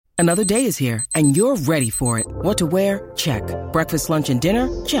Another day is here, and you're ready for it. What to wear? Check. Breakfast, lunch, and dinner?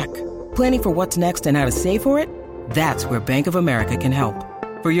 Check. Planning for what's next and how to save for it? That's where Bank of America can help.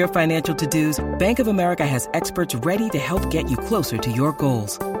 For your financial to-dos, Bank of America has experts ready to help get you closer to your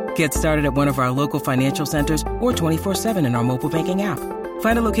goals. Get started at one of our local financial centers or 24/7 in our mobile banking app.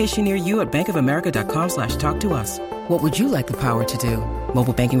 Find a location near you at bankofamerica.com/talktous. What would you like the power to do?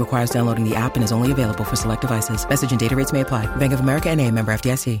 Mobile banking requires downloading the app and is only available for select devices. Message and data rates may apply. Bank of America N.A., member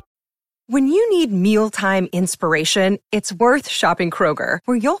FDIC. When you need mealtime inspiration, it's worth shopping Kroger,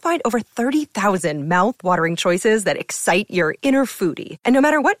 where you'll find over 30,000 mouth-watering choices that excite your inner foodie. And no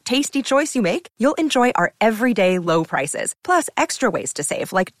matter what tasty choice you make, you'll enjoy our everyday low prices, plus extra ways to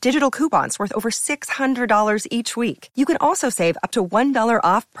save, like digital coupons worth over $600 each week. You can also save up to $1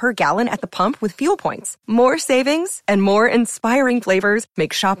 off per gallon at the pump with fuel points. More savings and more inspiring flavors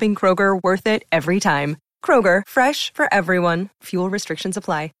make shopping Kroger worth it every time. Kroger, fresh for everyone. Fuel restrictions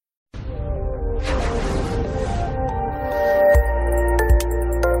apply.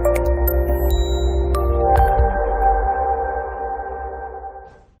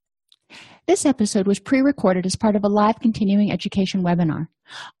 This episode was pre-recorded as part of a live continuing education webinar.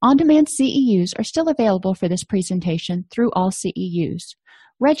 On-demand CEUs are still available for this presentation through All CEUs.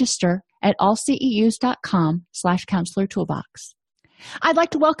 Register at allceus.com/counselor toolbox. I'd like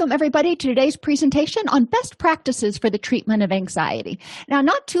to welcome everybody to today's presentation on best practices for the treatment of anxiety. Now,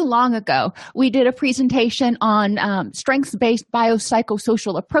 not too long ago, we did a presentation on strengths-based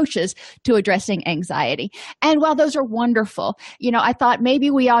biopsychosocial approaches to addressing anxiety. And while those are wonderful, I thought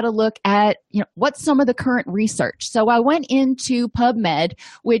maybe we ought to look at, what's some of the current research. So I went into PubMed,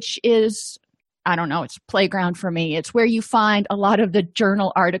 which is, it's a playground for me. It's where you find a lot of the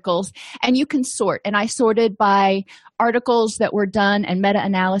journal articles, and you can sort. And I sorted by articles that were done and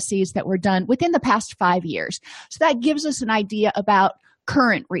meta-analyses that were done within the past 5 years. So that gives us an idea about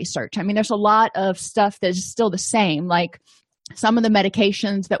current research. There's a lot of stuff that is still the same, like some of the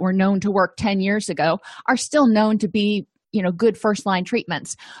medications that were known to work 10 years ago are still known to be good first-line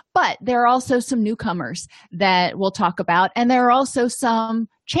treatments. But there are also some newcomers that we'll talk about, and there are also some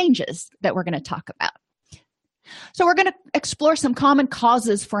changes that we're going to talk about. So we're going to explore some common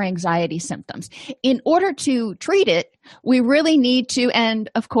causes for anxiety symptoms. In order to treat it, we really need to, and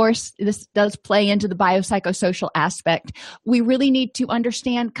of course, this does play into the biopsychosocial aspect, we really need to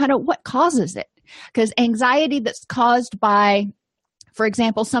understand kind of what causes it. Because anxiety that's caused by, for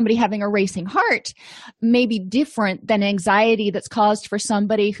example, somebody having a racing heart may be different than anxiety that's caused for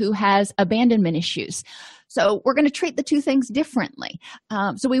somebody who has abandonment issues. So we're going to treat the two things differently.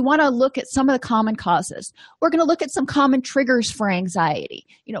 So we want to look at some of the common causes. We're going to look at some common triggers for anxiety.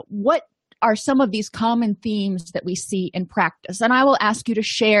 What are some of these common themes that we see in practice? And I will ask you to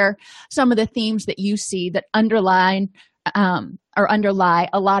share some of the themes that you see that underlie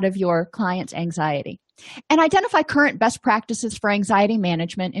a lot of your clients' anxiety. And identify current best practices for anxiety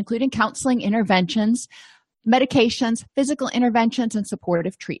management, including counseling interventions, medications, physical interventions, and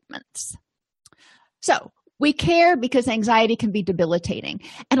supportive treatments. So we care because anxiety can be debilitating.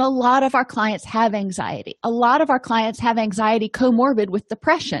 And a lot of our clients have anxiety. A lot of our clients have anxiety comorbid with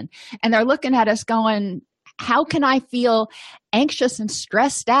depression. And they're looking at us going, how can I feel anxious and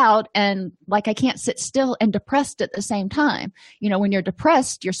stressed out and like I can't sit still and depressed at the same time? When you're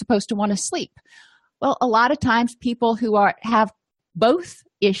depressed, you're supposed to want to sleep. Well, a lot of times people who have both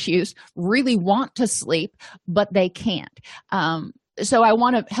issues really want to sleep, but they can't. So I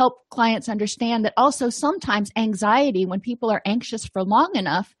want to help clients understand that also sometimes anxiety, when people are anxious for long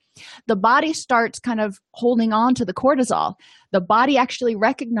enough, the body starts kind of holding on to the cortisol. The body actually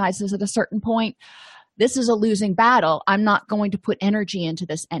recognizes at a certain point, this is a losing battle. I'm not going to put energy into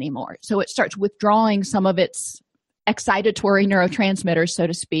this anymore. So it starts withdrawing some of its excitatory neurotransmitters, so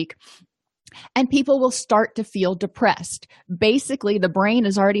to speak. And people will start to feel depressed. Basically, the brain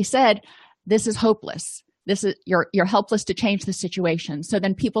has already said, this is hopeless. You're helpless to change the situation. So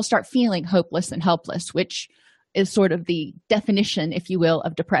then people start feeling hopeless and helpless, which is sort of the definition, if you will,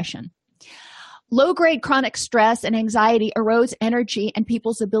 of depression. Low-grade chronic stress and anxiety erodes energy and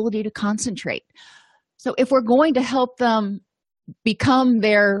people's ability to concentrate. So if we're going to help them become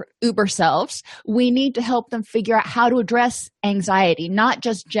their uber selves, we need to help them figure out how to address anxiety, not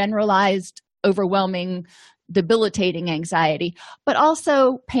just generalized, overwhelming, debilitating anxiety, but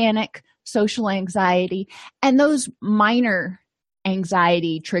also panic, social anxiety, and those minor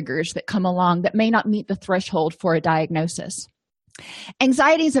anxiety triggers that come along that may not meet the threshold for a diagnosis.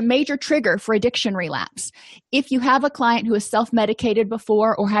 Anxiety is a major trigger for addiction relapse. If you have a client who has self-medicated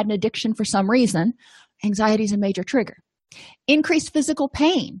before or had an addiction for some reason, anxiety is a major trigger. Increased physical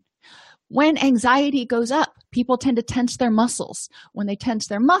pain. When anxiety goes up, people tend to tense their muscles. When they tense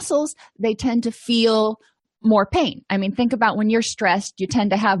their muscles, they tend to feel more pain. I mean, think about when you're stressed, you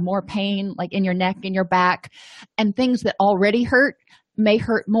tend to have more pain, like in your neck, in your back, and things that already hurt may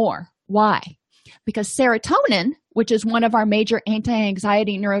hurt more. Why? Because serotonin, which is one of our major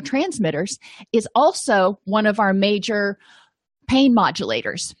anti-anxiety neurotransmitters, is also one of our major pain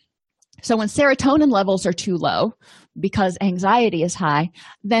modulators. So when serotonin levels are too low because anxiety is high,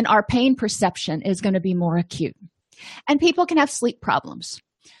 then our pain perception is going to be more acute. And people can have sleep problems.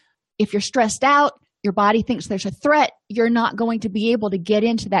 If you're stressed out, your body thinks there's a threat, you're not going to be able to get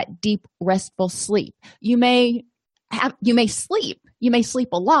into that deep, restful sleep. You may sleep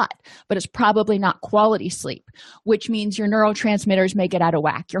a lot, but it's probably not quality sleep, which means your neurotransmitters may get out of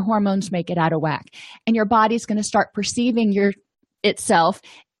whack, your hormones may get out of whack, and your body's going to start perceiving itself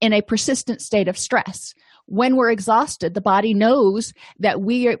in a persistent state of stress. When we're exhausted, the body knows that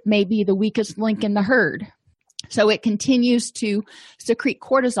we may be the weakest link in the herd. So it continues to secrete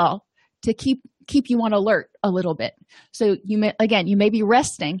cortisol to keep you on alert a little bit. So you may be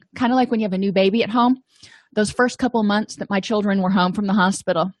resting, kind of like when you have a new baby at home. Those first couple months that my children were home from the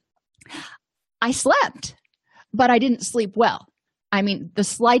hospital, I slept, but I didn't sleep well. I mean, the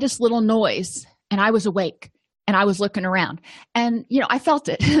slightest little noise, and I was awake, and I was looking around. And, I felt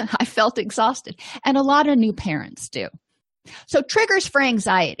it. I felt exhausted. And a lot of new parents do. So triggers for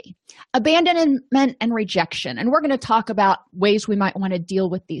anxiety, abandonment and rejection. And we're going to talk about ways we might want to deal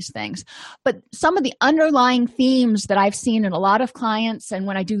with these things. But some of the underlying themes that I've seen in a lot of clients, and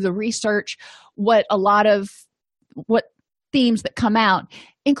when I do the research, what themes that come out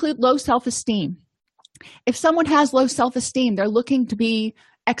include low self-esteem. If someone has low self-esteem, they're looking to be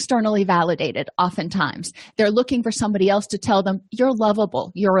externally validated oftentimes. They're looking for somebody else to tell them, you're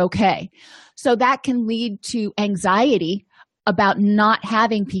lovable, you're okay. So that can lead to anxiety about not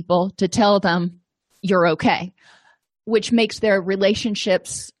having people to tell them you're okay, which makes their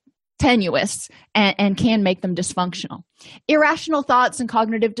relationships tenuous and can make them dysfunctional. Irrational thoughts and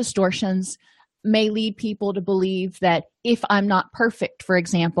cognitive distortions may lead people to believe that if I'm not perfect, for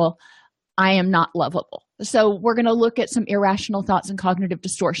example, I am not lovable. So we're going to look at some irrational thoughts and cognitive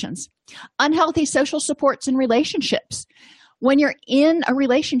distortions. Unhealthy social supports and relationships. When you're in a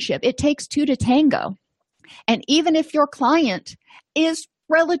relationship, it takes two to tango. And even if your client is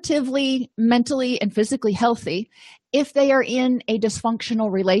relatively mentally and physically healthy, if they are in a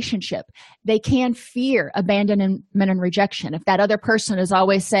dysfunctional relationship, they can fear abandonment and rejection. If that other person is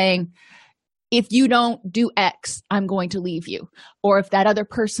always saying, if you don't do X, I'm going to leave you. Or if that other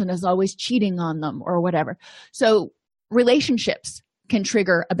person is always cheating on them or whatever. So relationships can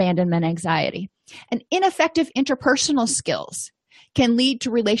trigger abandonment anxiety. And ineffective interpersonal skills can lead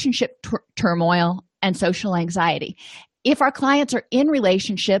to relationship turmoil and social anxiety. If our clients are in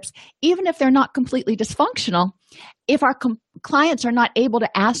relationships, even if they're not completely dysfunctional, if our clients are not able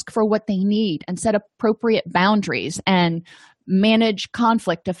to ask for what they need and set appropriate boundaries and manage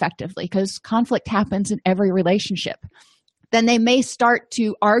conflict effectively, because conflict happens in every relationship, then they may start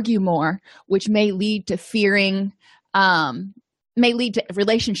to argue more, which may lead to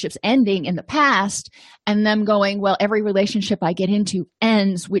relationships ending in the past and them going, well, every relationship I get into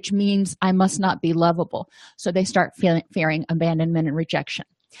ends, which means I must not be lovable. So they start fearing abandonment and rejection.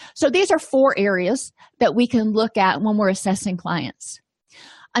 So these are 4 areas that we can look at when we're assessing clients.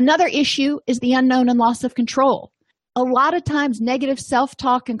 Another issue is the unknown and loss of control. A lot of times negative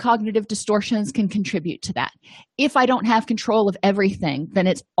self-talk and cognitive distortions can contribute to that. If I don't have control of everything, then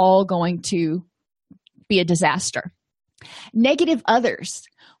it's all going to be a disaster. Negative others.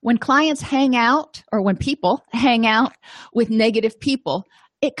 When clients hang out, or when people hang out with negative people,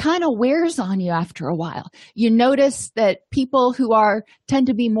 it kind of wears on you after a while. You notice that people who tend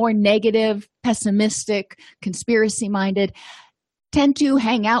to be more negative, pessimistic, conspiracy-minded, tend to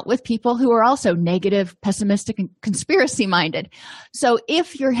hang out with people who are also negative, pessimistic, and conspiracy-minded. So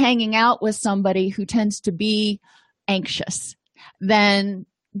if you're hanging out with somebody who tends to be anxious, then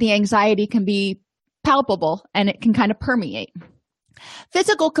the anxiety can be palpable and it can kind of permeate.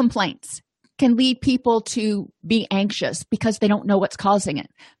 Physical complaints can lead people to be anxious because they don't know what's causing it.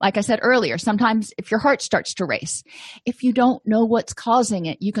 Like I said earlier, sometimes if your heart starts to race, if you don't know what's causing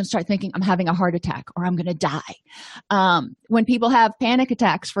it, you can start thinking, I'm having a heart attack or I'm going to die. When people have panic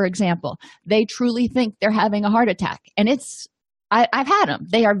attacks, for example, they truly think they're having a heart attack. And I've had them.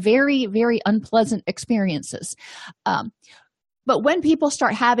 They are very, very unpleasant experiences. But when people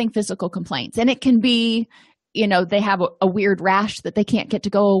start having physical complaints, and it can be, they have a weird rash that they can't get to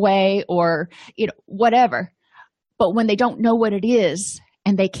go away or, whatever. But when they don't know what it is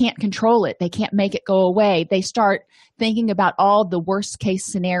and they can't control it. They can't make it go away. They start thinking about all the worst case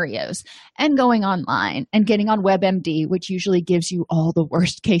scenarios and going online and getting on WebMD, which usually gives you all the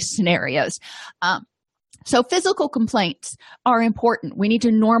worst case scenarios. So physical complaints are important. We need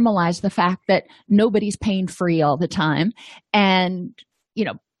to normalize the fact that nobody's pain-free all the time. And,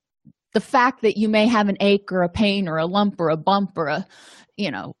 the fact that you may have an ache or a pain or a lump or a bump or a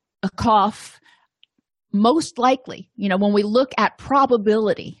cough, most likely, when we look at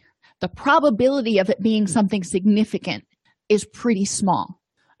probability, the probability of it being something significant is pretty small.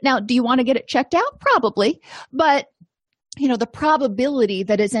 Now, do you want to get it checked out? Probably. But, the probability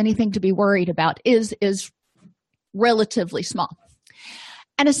that it's anything to be worried about is relatively small.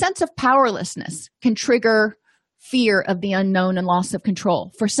 And a sense of powerlessness can trigger fear of the unknown and loss of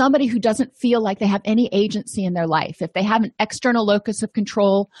control. For somebody who doesn't feel like they have any agency in their life, if they have an external locus of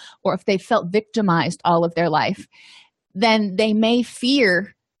control, or if they felt victimized all of their life, then they may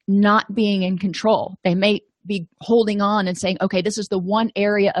fear not being in control. They may be holding on and saying, okay, this is the one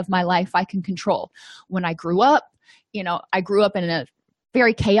area of my life I can control. When I grew up, I grew up in a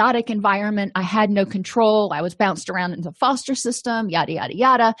very chaotic environment. I had no control. I was bounced around in the foster system, yada, yada,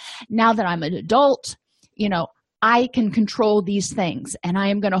 yada. Now that I'm an adult, I can control these things, and I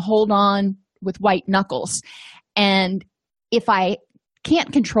am going to hold on with white knuckles. And if I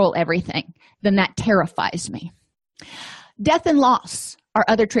can't control everything, then that terrifies me. Death and loss are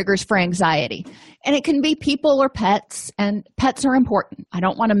other triggers for anxiety. And it can be people or pets, and pets are important. I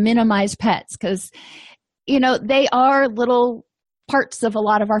don't want to minimize pets because, they are little parts of a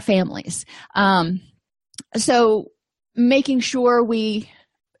lot of our families. So making sure we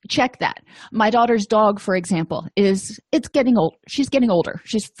check that. My daughter's dog, for example, it's getting old. She's getting older.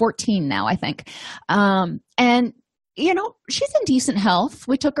 She's 14 now, I think. And she's in decent health.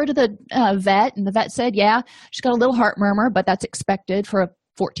 We took her to the vet, and the vet said, yeah, she's got a little heart murmur, but that's expected for a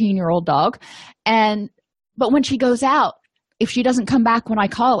 14-year-old dog. But when she goes out, if she doesn't come back when I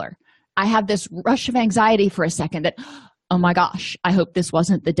call her, I have this rush of anxiety for a second that, oh my gosh, I hope this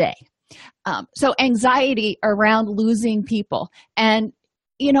wasn't the day. So anxiety around losing people. And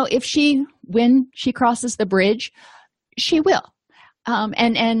when she crosses the bridge, she will.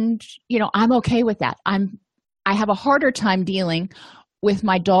 And I'm okay with that. I have a harder time dealing with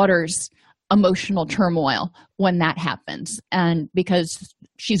my daughter's emotional turmoil when that happens, and because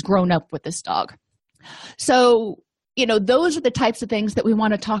she's grown up with this dog. So, those are the types of things that we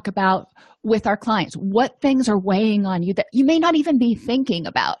want to talk about with our clients. What things are weighing on you that you may not even be thinking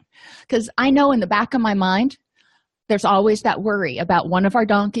about? Because I know in the back of my mind, there's always that worry about one of our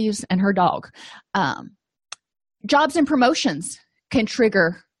donkeys and her dog. Jobs and promotions can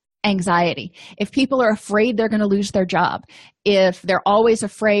trigger anxiety. If people are afraid they're going to lose their job, if they're always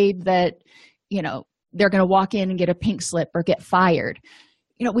afraid that, they're going to walk in and get a pink slip or get fired,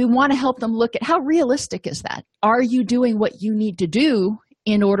 we want to help them look at how realistic is that? Are you doing what you need to do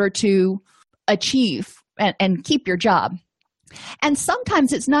in order to achieve and keep your job? And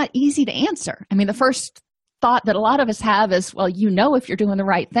sometimes it's not easy to answer. I mean, the first thought that a lot of us have is, well, if you're doing the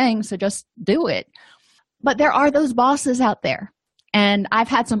right thing, so just do it. But there are those bosses out there. And I've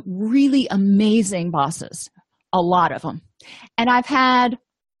had some really amazing bosses, a lot of them. And I've had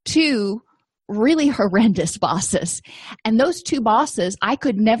 2 really horrendous bosses. And those 2 bosses, I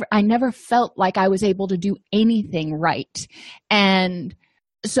never felt like I was able to do anything right. And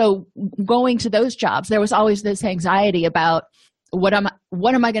so going to those jobs, there was always this anxiety about what am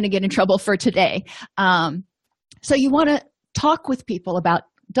I going to get in trouble for today? So you want to talk with people about,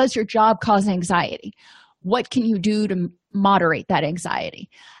 does your job cause anxiety? What can you do to moderate that anxiety?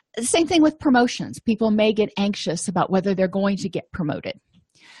 The same thing with promotions. People may get anxious about whether they're going to get promoted.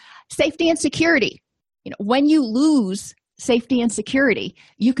 Safety and security. When you lose safety and security,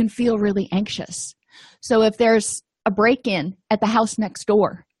 you can feel really anxious. So if there's a break-in at the house next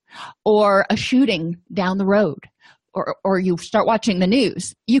door, or a shooting down the road, or you start watching the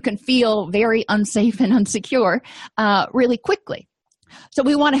news, you can feel very unsafe and unsecure really quickly. So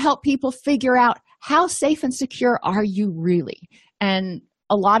we want to help people figure out, how safe and secure are you really? And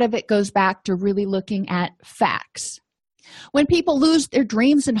a lot of it goes back to really looking at facts. When people lose their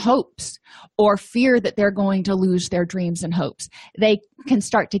dreams and hopes, or fear that they're going to lose their dreams and hopes, they can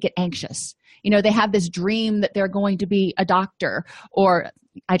start to get anxious. They have this dream that they're going to be a doctor, or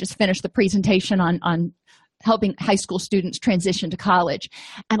I just finished the presentation on helping high school students transition to college.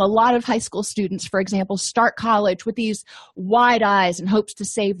 And a lot of high school students, for example, start college with these wide eyes and hopes to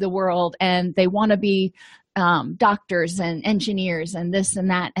save the world, and they want to be doctors and engineers and this and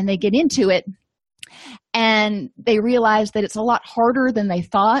that, and they get into it and they realize that it's a lot harder than they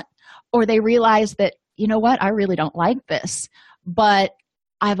thought, or they realize that, I really don't like this, but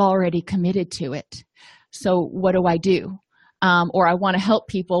I've already committed to it. So what do I do? Or I want to help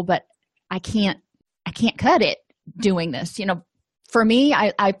people, but I can't cut it doing this. For me,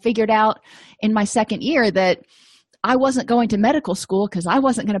 I figured out in my second year that I wasn't going to medical school because I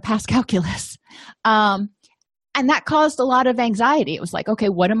wasn't going to pass calculus. And that caused a lot of anxiety. It was like, okay,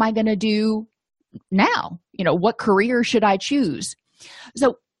 what am I going to do now? What career should I choose?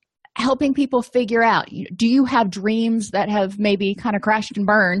 So helping people figure out, do you have dreams that have maybe kind of crashed and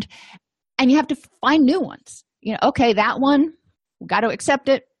burned, and you have to find new ones? Okay, that one, we got to accept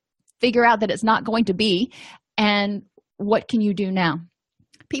it, figure out that it's not going to be, and what can you do now?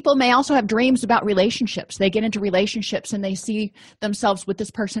 People may also have dreams about relationships. They get into relationships and they see themselves with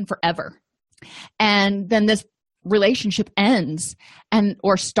this person forever. And then this relationship ends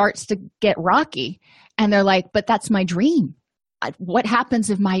or starts to get rocky. And they're like, but that's my dream. What happens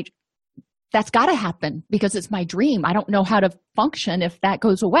if that's got to happen because it's my dream. I don't know how to function if that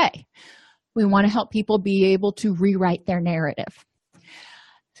goes away. We want to help people be able to rewrite their narrative.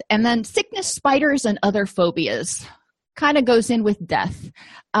 And then sickness, spiders, and other phobias kind of goes in with death.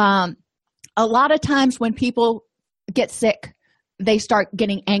 A lot of times when people get sick, they start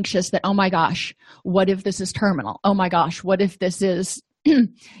getting anxious that, oh my gosh, what if this is terminal? Oh my gosh, what if this is,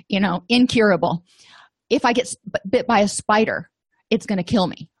 incurable? If I get bit by a spider, it's going to kill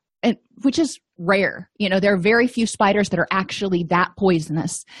me, which is rare. There are very few spiders that are actually that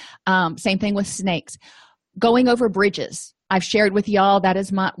poisonous. Same thing with snakes. Going over bridges. I've shared with y'all that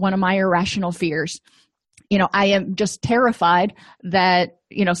is one of my irrational fears. I am just terrified that,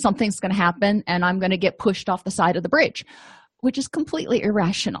 something's going to happen and I'm going to get pushed off the side of the bridge, which is completely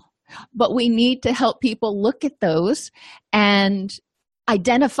irrational. But we need to help people look at those and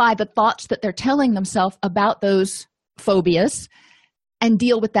identify the thoughts that they're telling themselves about those phobias and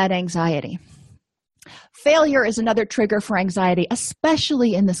deal with that anxiety. Failure is another trigger for anxiety,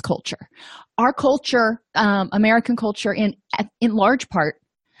 especially in this culture. Our culture, American culture, in large part,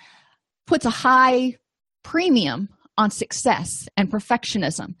 puts a high premium on success and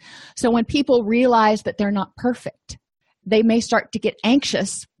perfectionism. So when people realize that they're not perfect, they may start to get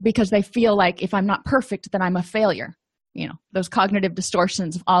anxious because they feel like if I'm not perfect, then I'm a failure. Those cognitive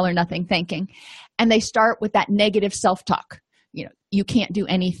distortions of all or nothing thinking. And they start with that negative self-talk. You can't do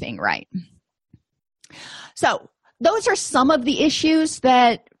anything right. So those are some of the issues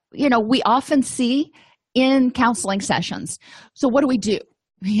that, we often see in counseling sessions. So what do we do?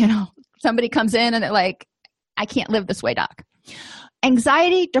 Somebody comes in and they're like, I can't live this way, doc.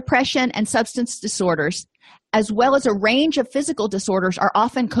 Anxiety, depression, and substance disorders, as well as a range of physical disorders, are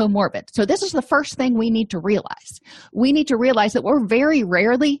often comorbid. So this is the first thing we need to realize. We need to realize that we're very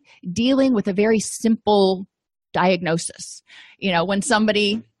rarely dealing with a very simple diagnosis. When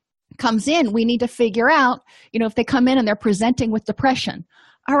somebody comes in, we need to figure out, if they come in and they're presenting with depression,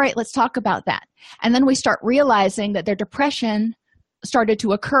 all right, let's talk about that. And then we start realizing that their depression started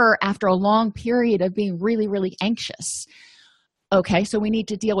to occur after a long period of being really, really anxious. Okay, so we need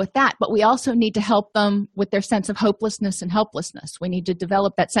to deal with that, but we also need to help them with their sense of hopelessness and helplessness. We need to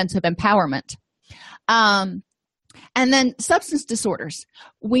develop that sense of empowerment. And then substance disorders.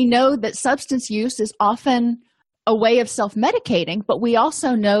 We know that substance use is often a way of self-medicating, but we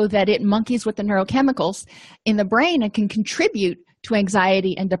also know that it monkeys with the neurochemicals in the brain and can contribute to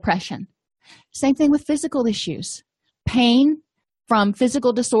anxiety and depression. Same thing with physical issues. Pain from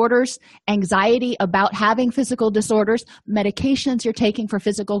physical disorders, anxiety about having physical disorders, medications you're taking for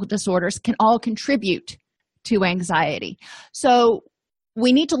physical disorders can all contribute to anxiety. So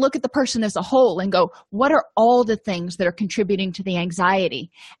we need to look at the person as a whole and go, what are all the things that are contributing to the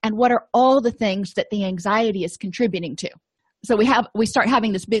anxiety? And what are all the things that the anxiety is contributing to? So we start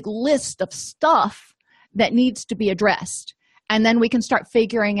having this big list of stuff that needs to be addressed. And then we can start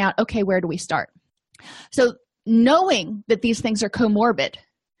figuring out, okay, where do we start? So knowing that these things are comorbid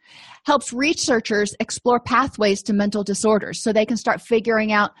helps researchers explore pathways to mental disorders so they can start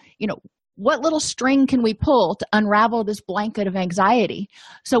figuring out, what little string can we pull to unravel this blanket of anxiety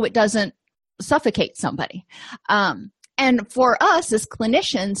so it doesn't suffocate somebody? And for us as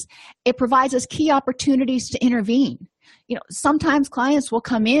clinicians, it provides us key opportunities to intervene. Sometimes clients will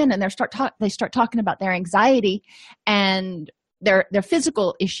come in and they start talking about their anxiety and their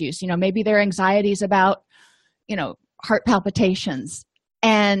physical issues. Maybe their anxiety is about, heart palpitations,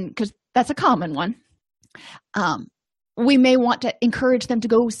 and because that's a common one. We may want to encourage them to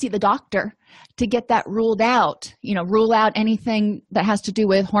go see the doctor to get that ruled out, rule out anything that has to do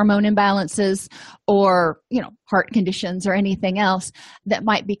with hormone imbalances or, heart conditions or anything else that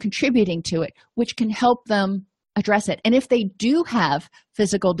might be contributing to it, which can help them address it. And if they do have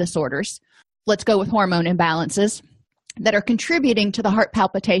physical disorders, let's go with hormone imbalances. that are contributing to the heart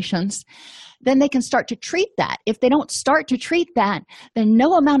palpitations, then they can start to treat that. If they don't start to treat that, then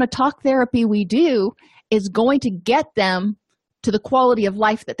no amount of talk therapy we do is going to get them to the quality of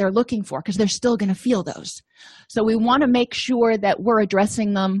life that they're looking for, because they're still going to feel those. So we want to make sure that we're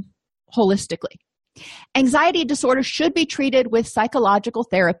addressing them holistically. Anxiety disorder should be treated with psychological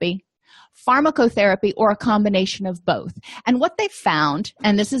therapy, pharmacotherapy, or a combination of both. And what they found,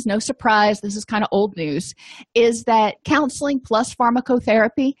 and this is no surprise, this is kind of old news, is that counseling plus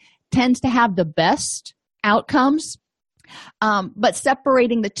pharmacotherapy tends to have the best outcomes, but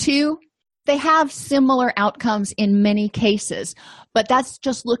separating the two, they have similar outcomes in many cases. But that's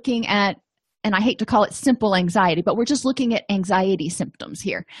just looking at, and I hate to call it simple anxiety, but we're just looking at anxiety symptoms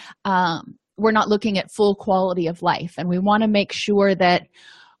here. We're not looking at full quality of life, and we want to make sure that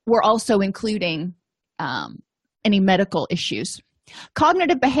we're also including any medical issues.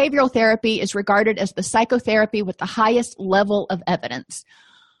 Cognitive behavioral therapy is regarded as the psychotherapy with the highest level of evidence.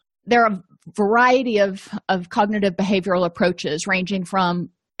 There are a variety of cognitive behavioral approaches, ranging from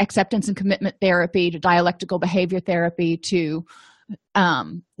acceptance and commitment therapy to dialectical behavior therapy to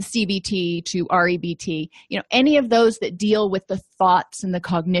CBT to REBT. Any of those that deal with the thoughts and the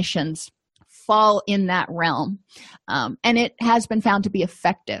cognitions fall in that realm, and it has been found to be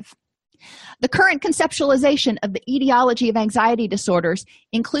effective. The current conceptualization of the etiology of anxiety disorders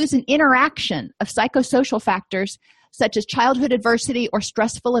includes an interaction of psychosocial factors such as childhood adversity or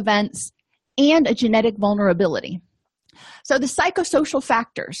stressful events and a genetic vulnerability. So the psychosocial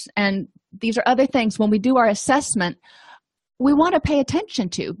factors, and these are other things when we do our assessment, we want to pay attention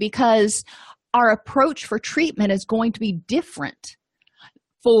to, because our approach for treatment is going to be different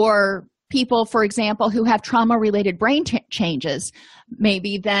for people, for example, who have trauma-related brain changes,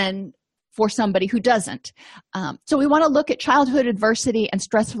 maybe than for somebody who doesn't. So we want to look at childhood adversity and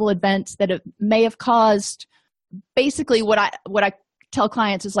stressful events that may have caused basically what I tell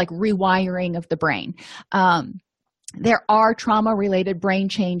clients is like rewiring of the brain. There are trauma-related brain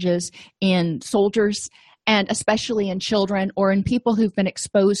changes in soldiers, and especially in children or in people who've been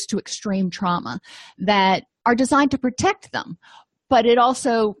exposed to extreme trauma, that are designed to protect them. But it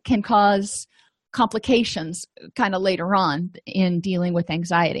also can cause complications kind of later on in dealing with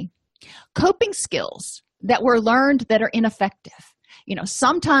anxiety. Coping skills that were learned that are ineffective.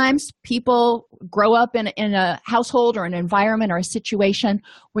 Sometimes people grow up in a household or an environment or a situation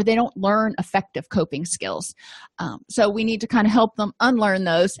where they don't learn effective coping skills. So we need to kind of help them unlearn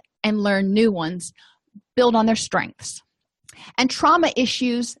those and learn new ones, build on their strengths. And trauma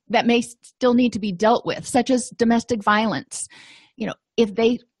issues that may still need to be dealt with, such as domestic violence. If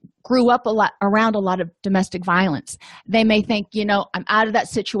they grew up around a lot of domestic violence, they may think, I'm out of that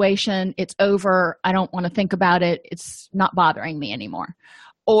situation. It's over. I don't want to think about it. It's not bothering me anymore.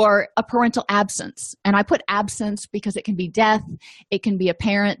 Or a parental absence. And I put absence because it can be death. It can be a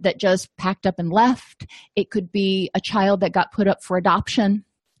parent that just packed up and left. It could be a child that got put up for adoption.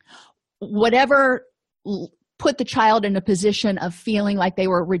 Whatever put the child in a position of feeling like they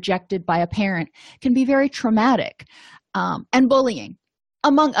were rejected by a parent can be very traumatic. And bullying,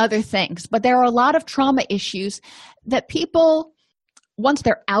 among other things. But there are a lot of trauma issues that people, once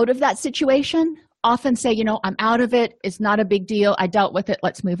they're out of that situation, often say, I'm out of it. It's not a big deal. I dealt with it.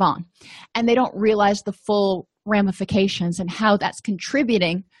 Let's move on. And they don't realize the full ramifications and how that's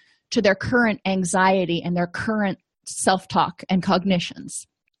contributing to their current anxiety and their current self-talk and cognitions.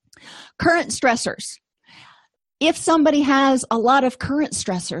 Current stressors. If somebody has a lot of current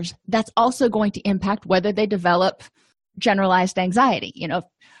stressors, that's also going to impact whether they develop generalized anxiety.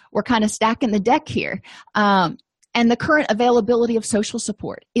 We're kind of stacking the deck here. And the current availability of social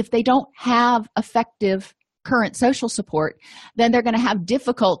support. If they don't have effective current social support, then they're going to have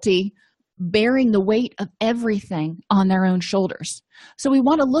difficulty bearing the weight of everything on their own shoulders. So we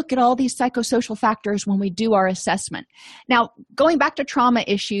want to look at all these psychosocial factors when we do our assessment. Now, going back to trauma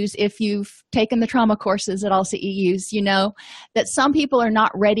issues, if you've taken the trauma courses at all CEUs, you know that some people are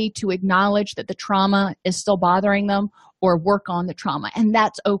not ready to acknowledge that the trauma is still bothering them or work on the trauma, and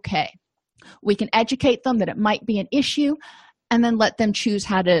that's okay. We can educate them that it might be an issue and then let them choose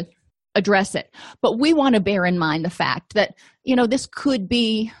how to address it. But we want to bear in mind the fact that, this could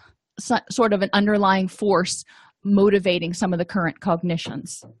be sort of an underlying force motivating some of the current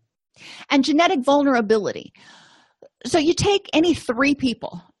cognitions. And genetic vulnerability. So you take any 3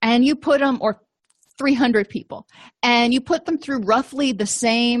 people and you put them, or 300 people, and you put them through roughly the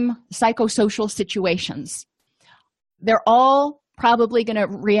same psychosocial situations. They're all probably going to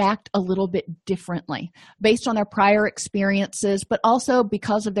react a little bit differently based on their prior experiences, but also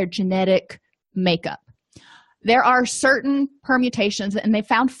because of their genetic makeup. There are certain permutations, and they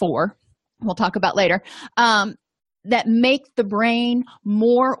found 4, we'll talk about later, that make the brain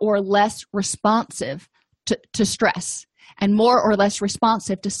more or less responsive to stress and more or less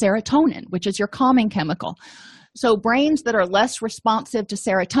responsive to serotonin, which is your calming chemical. So brains that are less responsive to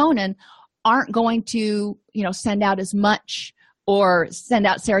serotonin aren't going to, send out as much or send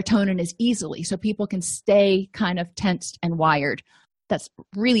out serotonin as easily. So people can stay kind of tensed and wired. That's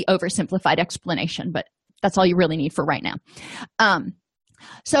really oversimplified explanation, but that's all you really need for right now.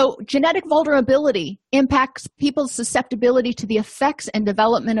 So genetic vulnerability impacts people's susceptibility to the effects and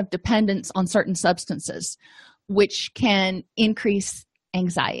development of dependence on certain substances, which can increase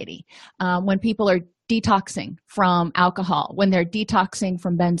anxiety. When people are detoxing from alcohol, when they're detoxing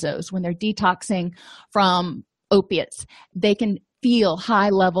from benzos, when they're detoxing from opiates, they can feel high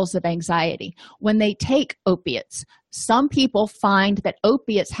levels of anxiety. When they take opiates, some people find that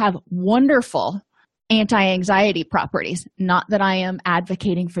opiates have wonderful anti-anxiety properties. Not that I am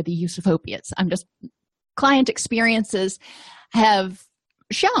advocating for the use of opiates. Client experiences have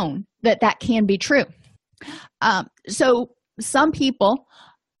shown that can be true. So some people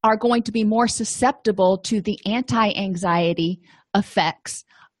are going to be more susceptible to the anti-anxiety effects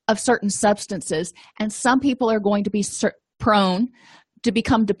of certain substances, and some people are going to be prone to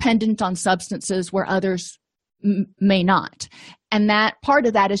become dependent on substances where others may not. And that part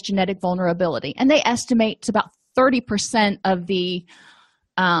of that is genetic vulnerability. And they estimate it's about 30% of the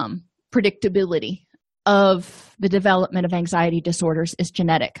predictability of the development of anxiety disorders is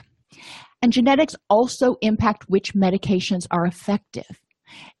genetic. And genetics also impact which medications are effective.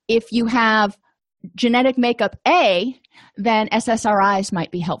 If you have genetic makeup A, then SSRIs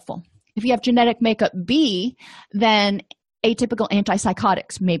might be helpful. If you have genetic makeup B, then atypical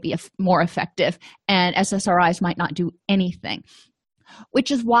antipsychotics may be more effective, and SSRIs might not do anything,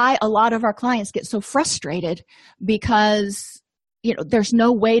 which is why a lot of our clients get so frustrated because, there's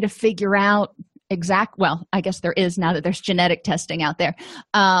no way to figure out well, I guess there is now that there's genetic testing out there.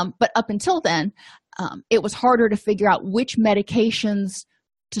 But up until then, it was harder to figure out which medications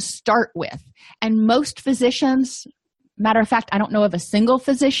to start with. And most physicians, matter of fact, I don't know of a single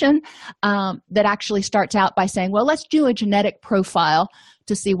physician that actually starts out by saying, well, let's do a genetic profile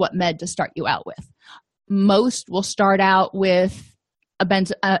to see what med to start you out with. Most will start out with a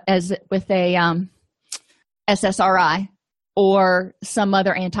SSRI or some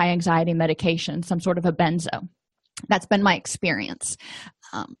other anti-anxiety medication, some sort of a benzo. That's been my experience.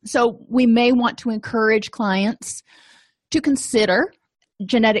 So we may want to encourage clients to consider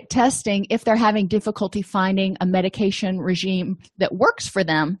genetic testing if they're having difficulty finding a medication regime that works for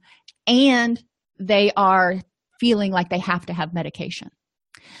them and they are feeling like they have to have medication.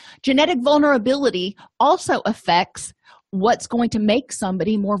 Genetic vulnerability also affects what's going to make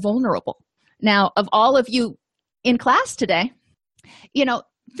somebody more vulnerable. Now, of all of you in class today,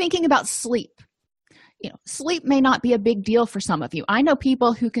 thinking about sleep. Sleep may not be a big deal for some of you. I know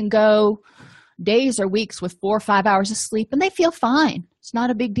people who can go days or weeks with 4 or 5 hours of sleep and they feel fine. It's not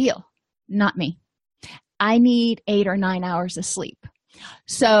a big deal. Not me. I need 8 or 9 hours of sleep.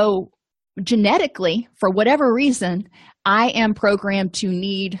 So genetically, for whatever reason, I am programmed to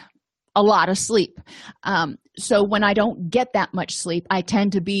need a lot of sleep. So when I don't get that much sleep, it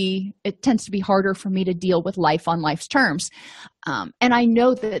tends to be harder for me to deal with life on life's terms. And I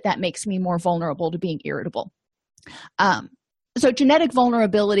know that makes me more vulnerable to being irritable. So genetic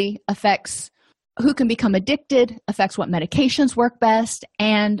vulnerability affects who can become addicted, affects what medications work best,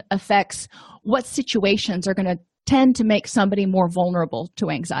 and affects what situations are going to tend to make somebody more vulnerable to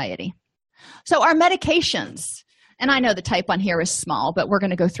anxiety. So our medications, and I know the type on here is small, but we're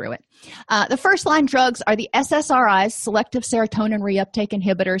going to go through it. The first line drugs are the SSRIs, selective serotonin reuptake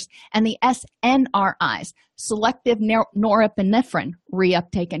inhibitors, and the SNRIs, selective norepinephrine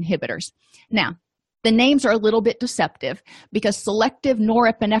reuptake inhibitors. Now, the names are a little bit deceptive because selective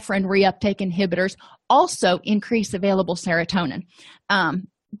norepinephrine reuptake inhibitors also increase available serotonin,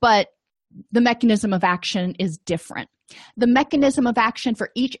 but the mechanism of action is different. The mechanism of action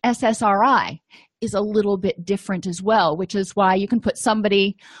for each SSRI is a little bit different as well, which is why you can put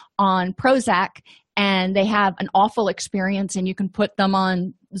somebody on Prozac and they have an awful experience, and you can put them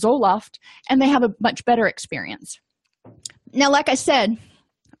on Zoloft and they have a much better experience. Now, like I said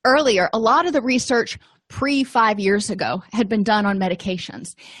earlier, a lot of the research pre-5 years ago had been done on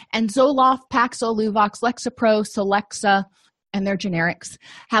medications, and Zoloft, Paxil, Luvox, Lexapro, Celexa, and their generics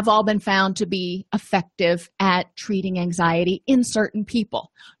have all been found to be effective at treating anxiety in certain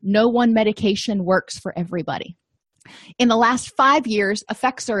people. No one medication works for everybody. In the last 5 years,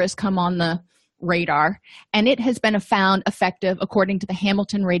 Effexor has come on the radar, and it has been found effective according to the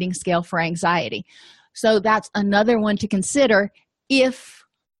Hamilton Rating Scale for Anxiety. So that's another one to consider if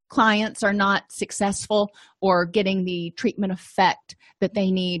clients are not successful or getting the treatment effect that they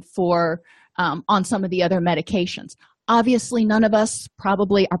need for on some of the other medications. Obviously, none of us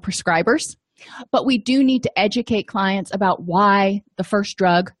probably are prescribers, but we do need to educate clients about why the first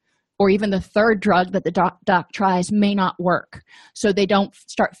drug or even the third drug that the doc tries may not work, so they don't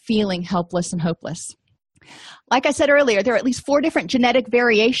start feeling helpless and hopeless. Like I said earlier, there are at least 4 different genetic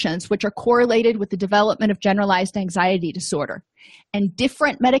variations which are correlated with the development of generalized anxiety disorder. And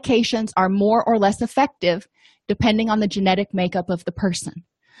different medications are more or less effective depending on the genetic makeup of the person.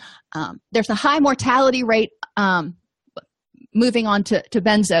 There's a high mortality rate, moving on to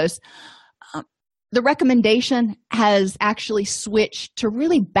benzos. The recommendation has actually switched to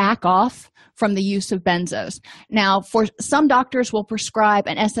really back off from the use of benzos. Now, for some doctors will prescribe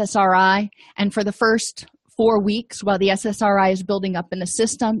an SSRI, and for the first 4 weeks while the SSRI is building up in the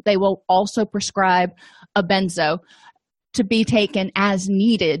system, they will also prescribe a benzo to be taken as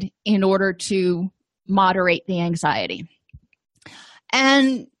needed in order to moderate the anxiety.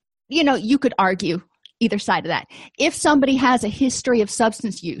 And, you could argue either side of that. If somebody has a history of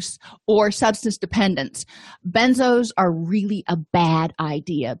substance use or substance dependence, benzos are really a bad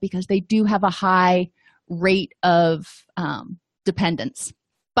idea because they do have a high rate of dependence.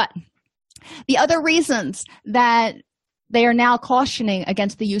 But the other reasons that they are now cautioning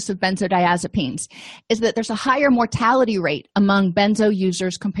against the use of benzodiazepines is that there's a higher mortality rate among benzo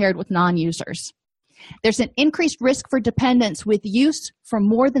users compared with non-users. There's an increased risk for dependence with use for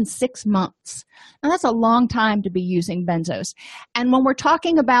more than 6 months. Now, that's a long time to be using benzos. And when we're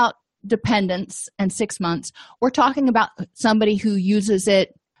talking about dependence and 6 months, we're talking about somebody who uses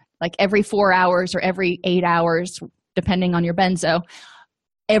it like every 4 hours or every 8 hours, depending on your benzo,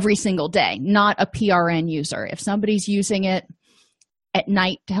 every single day, not a PRN user. If somebody's using it at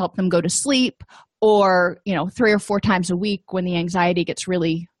night to help them go to sleep or, 3 or 4 times a week when the anxiety gets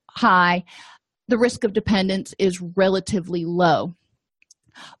really high, the risk of dependence is relatively low.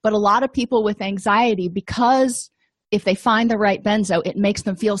 But a lot of people with anxiety, because if they find the right benzo, it makes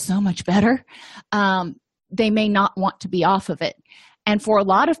them feel so much better, they may not want to be off of it. And for a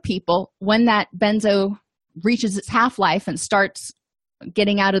lot of people, when that benzo reaches its half-life and starts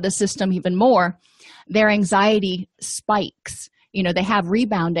getting out of the system even more, their anxiety spikes. They have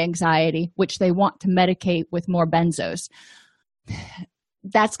rebound anxiety, which they want to medicate with more benzos.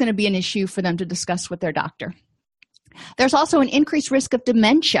 That's going to be an issue for them to discuss with their doctor. There's also an increased risk of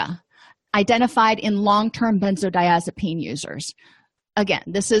dementia identified in long-term benzodiazepine users. Again,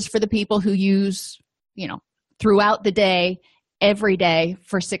 this is for the people who use, throughout the day, every day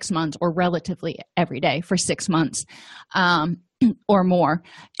for 6 months, or relatively every day for 6 months or more.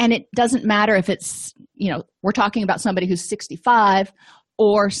 And it doesn't matter if it's, we're talking about somebody who's 65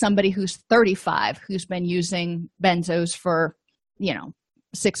 or somebody who's 35 who's been using benzos for,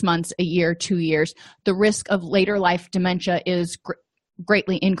 6 months, a year, 2 years. The risk of later life dementia is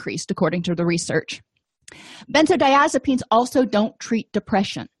greatly increased according to the research. Benzodiazepines also don't treat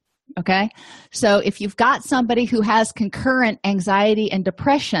depression. Okay, so if you've got somebody who has concurrent anxiety and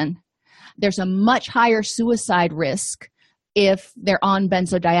depression, there's a much higher suicide risk if they're on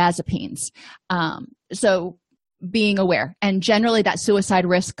benzodiazepines. So being aware, and generally that suicide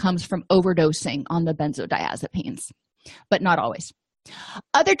risk comes from overdosing on the benzodiazepines, but not always.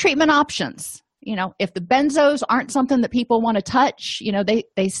 Other treatment options, if the benzos aren't something that people want to touch,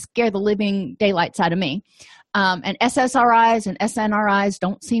 they scare the living daylights out of me. And SSRIs and SNRIs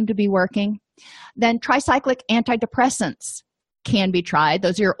don't seem to be working. Then tricyclic antidepressants can be tried.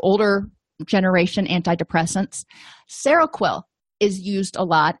 Those are your older generation antidepressants. Seroquel is used a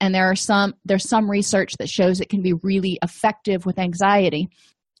lot, and there's some research that shows it can be really effective with anxiety.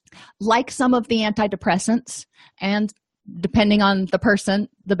 Like some of the antidepressants, and depending on the person,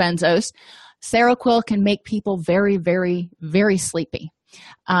 the benzos, Seroquel can make people very, very, very sleepy.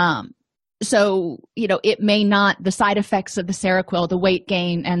 So, it may not, the side effects of the Seroquel, the weight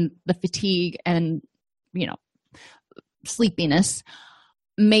gain and the fatigue and, sleepiness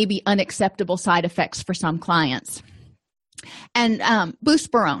may be unacceptable side effects for some clients. And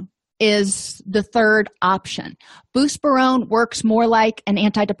buspirone is the third option. Buspirone works more like an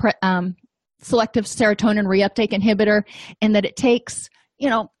selective serotonin reuptake inhibitor in that it takes,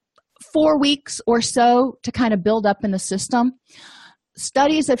 4 weeks or so to kind of build up in the system.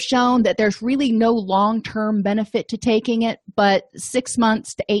 Studies have shown that there's really no long-term benefit to taking it, but 6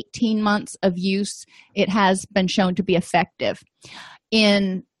 months to 18 months of use, it has been shown to be effective.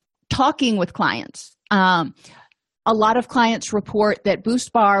 In talking with clients, a lot of clients report that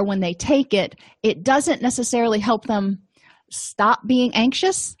Buspar, when they take it, it doesn't necessarily help them stop being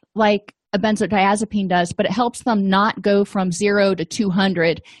anxious like a benzodiazepine does, but it helps them not go from 0 to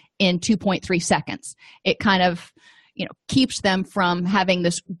 200 in 2.3 seconds. It kind of, keeps them from having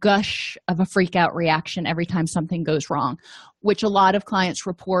this gush of a freak out reaction every time something goes wrong, which a lot of clients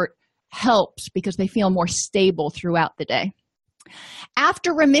report helps because they feel more stable throughout the day.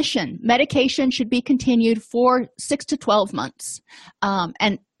 After remission, medication should be continued for 6 to 12 months.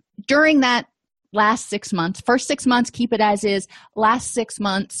 And during that last 6 months, first 6 months, keep it as is. Last 6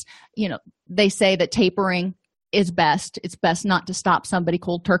 months, they say that tapering is best. It's best not to stop somebody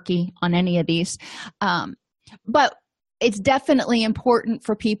cold turkey on any of these. But it's definitely important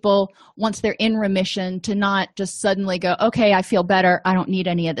for people, once they're in remission, to not just suddenly go, okay, I feel better, I don't need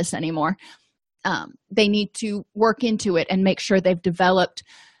any of this anymore. They need to work into it and make sure they've developed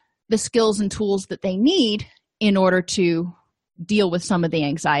the skills and tools that they need in order to deal with some of the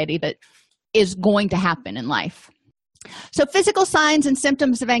anxiety that is going to happen in life. So physical signs and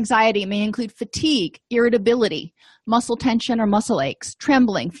symptoms of anxiety may include fatigue, irritability, muscle tension or muscle aches,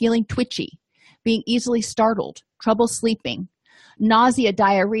 trembling, feeling twitchy, being easily startled, trouble sleeping, nausea,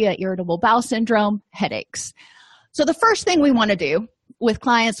 diarrhea, irritable bowel syndrome, headaches. So the first thing we want to do with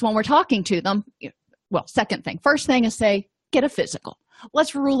clients when we're talking to them, second thing. First thing is say, get a physical.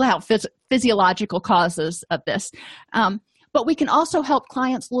 Let's rule out physiological causes of this. But we can also help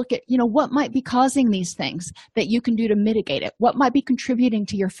clients look at, what might be causing these things that you can do to mitigate it. What might be contributing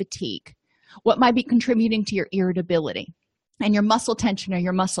to your fatigue? What might be contributing to your irritability and your muscle tension or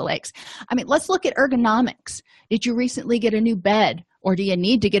your muscle aches? Let's look at ergonomics. Did you recently get a new bed, or do you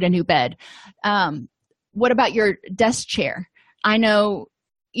need to get a new bed? What about your desk chair? I know,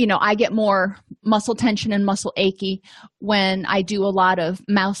 I get more muscle tension and muscle achy when I do a lot of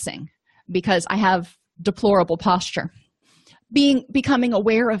mousing because I have deplorable posture. Becoming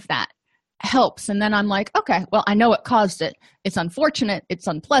aware of that helps. And then I'm like, okay, well, I know what caused it. It's unfortunate, it's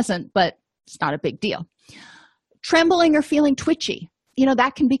unpleasant, but it's not a big deal. Trembling or feeling twitchy,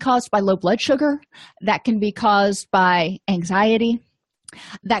 that can be caused by low blood sugar. That can be caused by anxiety.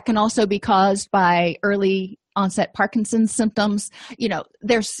 That can also be caused by early onset Parkinson's symptoms.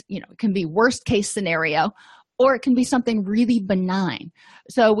 It can be worst case scenario, or it can be something really benign.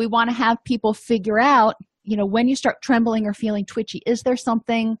 So we want to have people figure out, when you start trembling or feeling twitchy, is there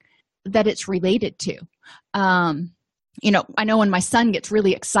something that it's related to? I know when my son gets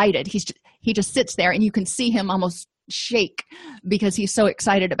really excited, he just sits there and you can see him almost shake because he's so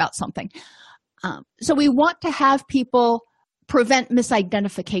excited about something. So we want to have people prevent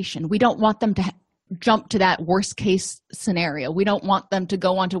misidentification. We don't want them to jump to that worst case scenario. We don't want them to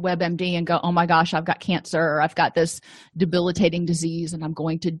go onto WebMD and go, oh my gosh, I've got cancer, or I've got this debilitating disease and I'm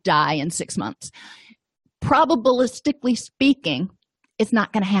going to die in 6 months. Probabilistically speaking, it's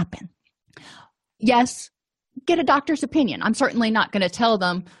not going to happen. Yes, get a doctor's opinion. I'm certainly not going to tell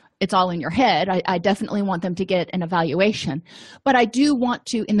them it's all in your head. I definitely want them to get an evaluation. But I do want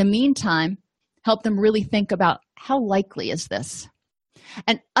to, in the meantime, help them really think about how likely is this?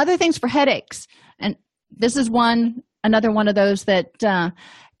 And other things for headaches. And this is another one of those that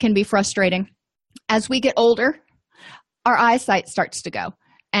can be frustrating. As we get older, our eyesight starts to go.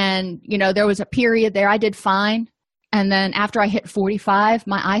 And, there was a period there I did fine. And then after I hit 45,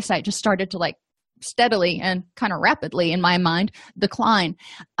 my eyesight just started to steadily and kind of rapidly, in my mind, decline.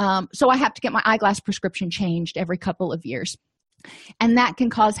 So I have to get my eyeglass prescription changed every couple of years. And that can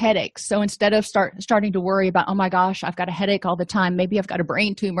cause headaches. So instead of starting to worry about, oh my gosh, I've got a headache all the time, maybe I've got a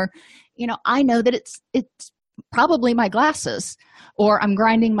brain tumor, I know that it's probably my glasses, or I'm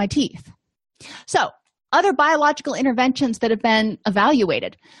grinding my teeth. So other biological interventions that have been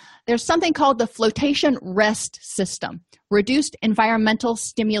evaluated. There's something called the flotation rest system, reduced environmental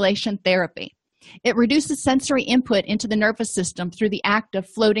stimulation therapy. It reduces sensory input into the nervous system through the act of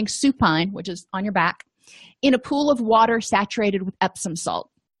floating supine, which is on your back, in a pool of water saturated with Epsom salt.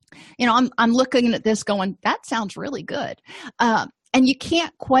 I'm looking at this going, that sounds really good. And you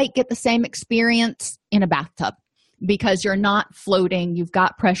can't quite get the same experience in a bathtub because you're not floating, you've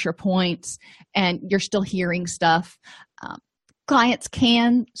got pressure points, and you're still hearing stuff. Clients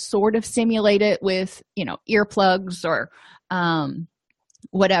can sort of simulate it with, earplugs or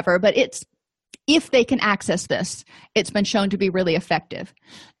whatever, but if they can access this, it's been shown to be really effective.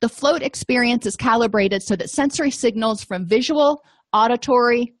 The float experience is calibrated so that sensory signals from visual,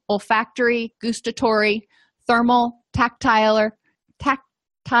 auditory, olfactory, gustatory, thermal, tactile,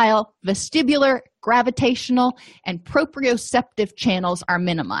 vestibular, gravitational, and proprioceptive channels are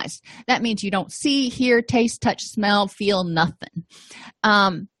minimized. That means you don't see, hear, taste, touch, smell, feel nothing.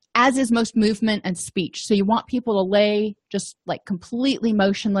 As is most movement and speech. So you want people to lay just completely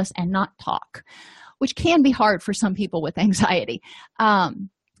motionless and not talk, which can be hard for some people with anxiety.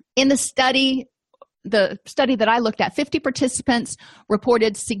 In the study that I looked at, 50 participants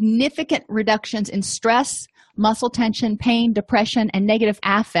reported significant reductions in stress, muscle tension, pain, depression, and negative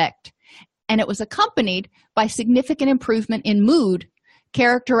affect. And it was accompanied by significant improvement in mood,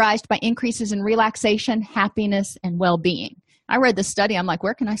 characterized by increases in relaxation, happiness, and well-being. I read the study. I'm like,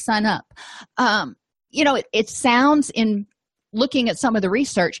 where can I sign up? It sounds, in looking at some of the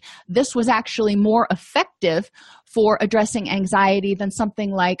research, this was actually more effective for addressing anxiety than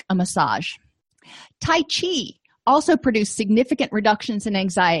something like a massage. Tai Chi also produced significant reductions in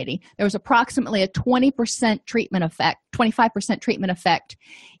anxiety. There was approximately a 25% treatment effect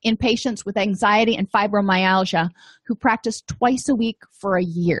in patients with anxiety and fibromyalgia who practiced twice a week for a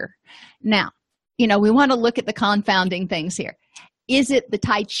year. Now, we want to look at the confounding things here. Is it the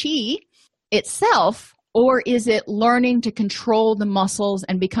Tai Chi itself, or is it learning to control the muscles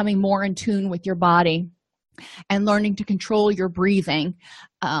and becoming more in tune with your body and learning to control your breathing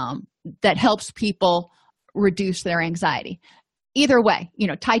that helps people reduce their anxiety? Either way,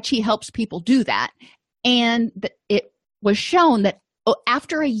 Tai Chi helps people do that. And it was shown that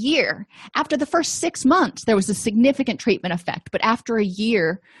after a year, after the first 6 months, there was a significant treatment effect. But after a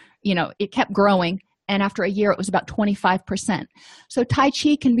year, it kept growing. And after a year, it was about 25%. So Tai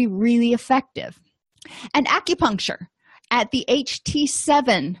Chi can be really effective. And acupuncture at the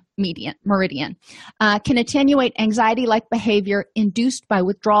HT7 meridian can attenuate anxiety-like behavior induced by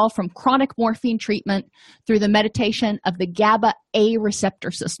withdrawal from chronic morphine treatment through the meditation of the GABA A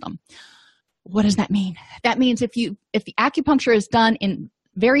receptor system. What does that mean? That means if the acupuncture is done in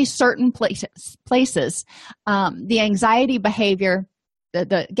very certain places, the anxiety behavior,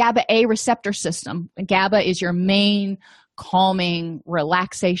 the GABA A receptor system, GABA is your main calming,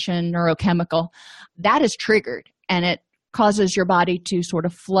 relaxation neurochemical, that is triggered, and it causes your body to sort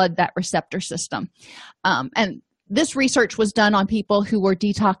of flood that receptor system. And this research was done on people who were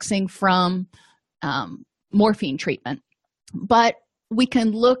detoxing from morphine treatment. But we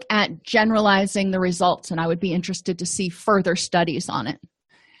can look at generalizing the results, and I would be interested to see further studies on it.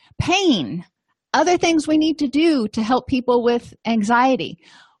 Pain, other things we need to do to help people with anxiety.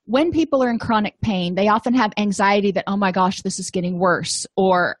 When people are in chronic pain, they often have anxiety that, oh my gosh, this is getting worse,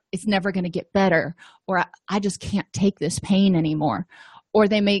 or it's never going to get better, or I just can't take this pain anymore. Or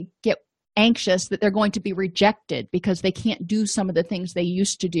they may get anxious that they're going to be rejected because they can't do some of the things they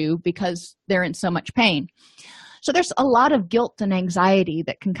used to do because they're in so much pain. So there's a lot of guilt and anxiety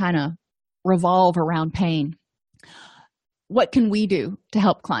that can kind of revolve around pain. What can we do to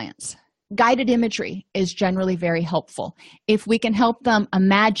help clients? Guided imagery is generally very helpful. If we can help them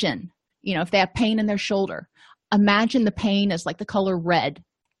imagine, if they have pain in their shoulder, imagine the pain as like the color red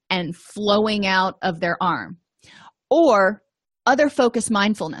and flowing out of their arm. Or other focus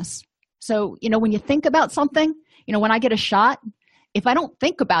mindfulness. So, when you think about something, when I get a shot, if I don't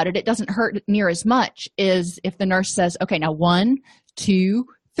think about it, it doesn't hurt near as much as if the nurse says, okay, now 1, 2,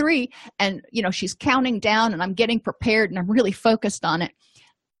 3, and, she's counting down and I'm getting prepared and I'm really focused on it.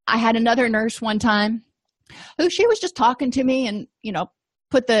 I had another nurse one time who she was just talking to me and,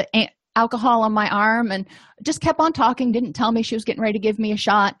 put the alcohol on my arm and just kept on talking, didn't tell me she was getting ready to give me a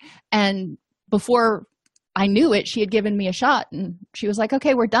shot. And before I knew it, she had given me a shot and she was like,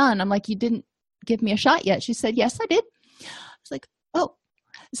 okay, we're done. I'm like, you didn't give me a shot yet. She said, yes, I did. I was like, oh,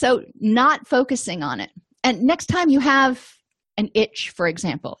 so not focusing on it. And next time you have an itch, for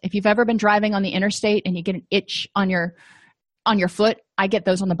example, if you've ever been driving on the interstate and you get an itch on your foot, I get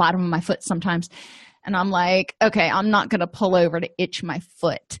those on the bottom of my foot sometimes. And I'm like, okay, I'm not going to pull over to itch my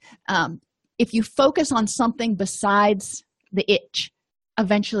foot. If you focus on something besides the itch,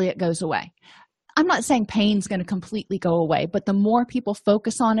 eventually it goes away. I'm not saying pain's going to completely go away, but the more people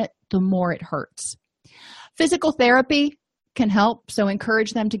focus on it, the more it hurts. Physical therapy can help, so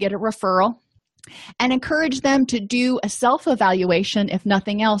encourage them to get a referral and encourage them to do a self-evaluation, if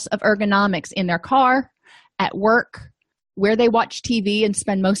nothing else, of ergonomics in their car, at work, where they watch TV and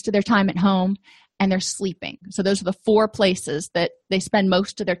spend most of their time at home, and they're sleeping. So those are the 4 places that they spend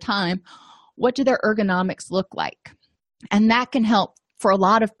most of their time. What do their ergonomics look like? And that can help, for a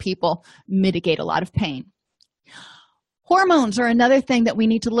lot of people, mitigate a lot of pain. Hormones are another thing that we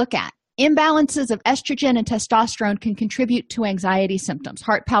need to look at. Imbalances of estrogen and testosterone can contribute to anxiety symptoms,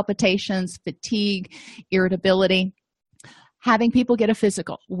 heart palpitations, fatigue, irritability. Having people get a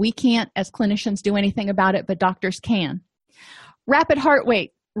physical. We can't, as clinicians, do anything about it, but doctors can. Rapid heart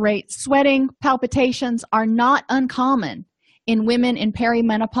rate, sweating, palpitations are not uncommon in women in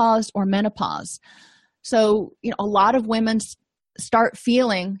perimenopause or menopause. So, a lot of women start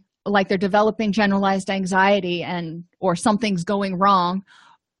feeling like they're developing generalized anxiety or something's going wrong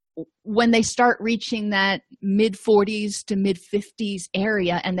when they start reaching that mid 40s to mid 50s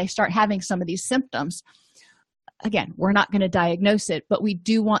area and they start having some of these symptoms, again, we're not going to diagnose it, but we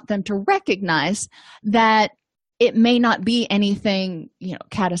do want them to recognize that it may not be anything,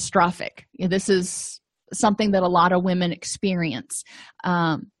 catastrophic. This is something that a lot of women experience,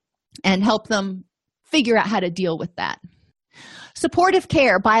 and help them figure out how to deal with that. Supportive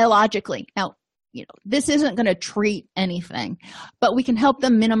care biologically. Now, this isn't going to treat anything, but we can help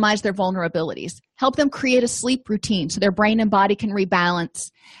them minimize their vulnerabilities, help them create a sleep routine so their brain and body can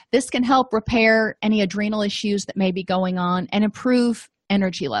rebalance. This can help repair any adrenal issues that may be going on and improve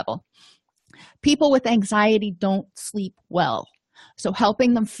energy level. People with anxiety don't sleep well, so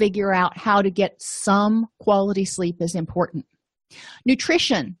helping them figure out how to get some quality sleep is important.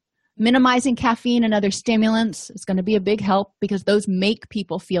 Nutrition, minimizing caffeine and other stimulants is going to be a big help because those make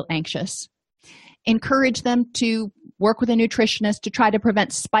people feel anxious. Encourage them to work with a nutritionist to try to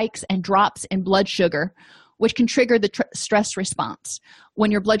prevent spikes and drops in blood sugar, which can trigger the stress response.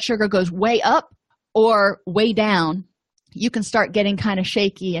 When your blood sugar goes way up or way down, you can start getting kind of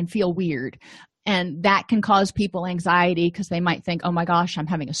shaky and feel weird. And that can cause people anxiety because they might think, oh my gosh, I'm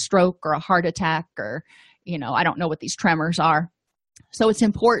having a stroke or a heart attack, or, I don't know what these tremors are. So it's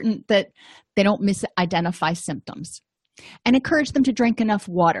important that they don't misidentify symptoms. And encourage them to drink enough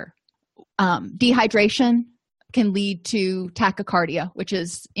water. Dehydration can lead to tachycardia, which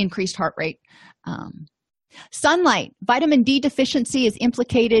is increased heart rate. Sunlight, vitamin D deficiency is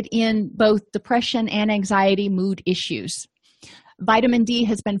implicated in both depression and anxiety mood issues. Vitamin D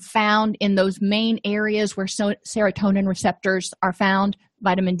has been found in those main areas where serotonin receptors are found.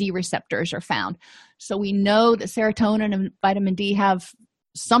 Vitamin D receptors are found. So we know that serotonin and vitamin D have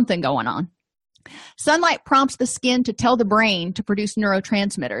something going on. Sunlight prompts the skin to tell the brain to produce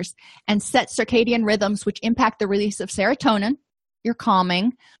neurotransmitters and set circadian rhythms, which impact the release of serotonin, your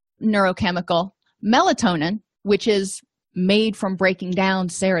calming neurochemical, melatonin, which is made from breaking down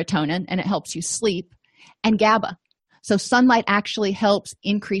serotonin and it helps you sleep, and GABA. So sunlight actually helps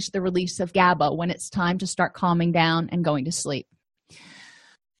increase the release of GABA when it's time to start calming down and going to sleep.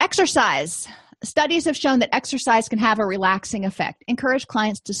 Exercise. Studies have shown that exercise can have a relaxing effect. Encourage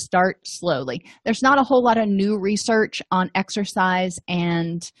clients to start slowly. There's not a whole lot of new research on exercise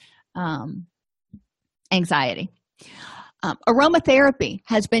and anxiety. Aromatherapy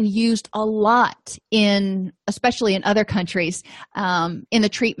has been used a lot especially in other countries, in the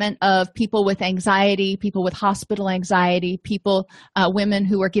treatment of people with anxiety, people with hospital anxiety, women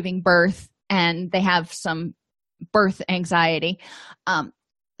who are giving birth and they have some birth anxiety.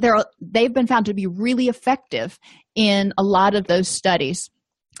 They've been found to be really effective in a lot of those studies.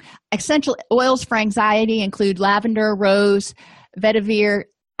 Essential oils for anxiety include lavender, rose, vetiver,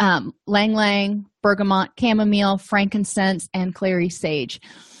 ylang-ylang, bergamot, chamomile, frankincense, and clary sage.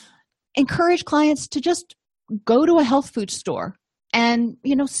 Encourage clients to just go to a health food store and,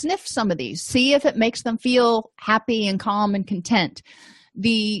 sniff some of these. See if it makes them feel happy and calm and content.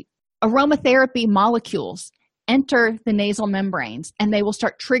 The aromatherapy molecules enter the nasal membranes and they will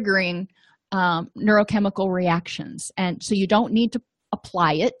start triggering neurochemical reactions. And so you don't need to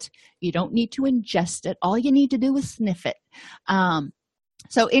apply it. You don't need to ingest it. All you need to do is sniff it.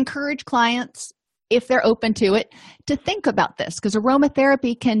 So encourage clients, if they're open to it, to think about this, because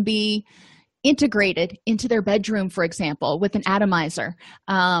aromatherapy can be integrated into their bedroom, for example, with an atomizer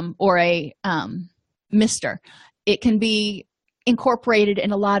or a mister. It can be incorporated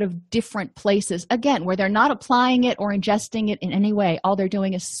in a lot of different places, again, where they're not applying it or ingesting it in any way. All they're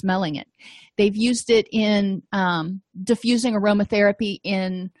doing is smelling it. They've used it in diffusing aromatherapy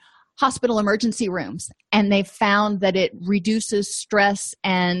in hospital emergency rooms, and they've found that it reduces stress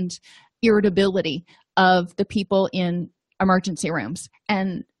and irritability of the people in emergency rooms.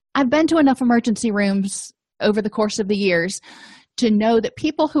 And I've been to enough emergency rooms over the course of the years to know that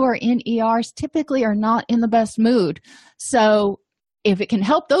people who are in ERs typically are not in the best mood. So if it can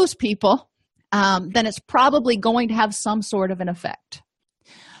help those people, then it's probably going to have some sort of an effect.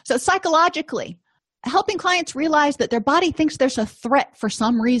 So psychologically, helping clients realize that their body thinks there's a threat for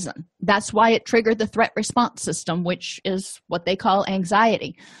some reason. That's why it triggered the threat response system, which is what they call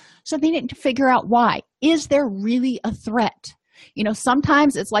anxiety. So they need to figure out why. Is there really a threat?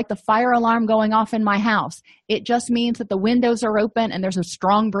 Sometimes it's like the fire alarm going off in my house. It just means that the windows are open and there's a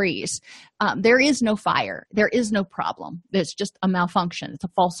strong breeze. There is no fire. There is no problem. There's just a malfunction. It's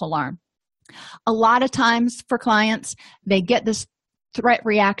a false alarm. A lot of times for clients, they get this threat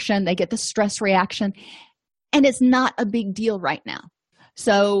reaction, they get the stress reaction, and it's not a big deal right now.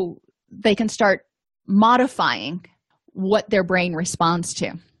 So they can start modifying what their brain responds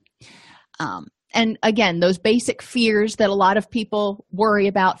to. And again, those basic fears that a lot of people worry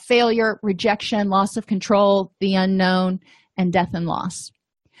about: failure, rejection, loss of control, the unknown, and death and loss.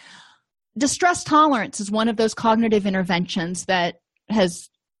 Distress tolerance is one of those cognitive interventions that has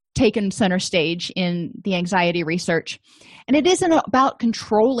taken center stage in the anxiety research. And it isn't about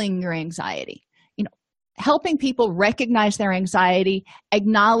controlling your anxiety. Helping people recognize their anxiety,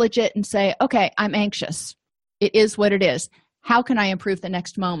 acknowledge it, and say, okay, I'm anxious. It is what it is. How can I improve the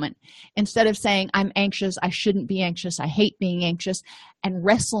next moment? Instead of saying, I'm anxious, I shouldn't be anxious, I hate being anxious, and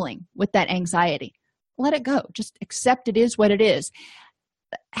wrestling with that anxiety. Let it go. Just accept it is what it is.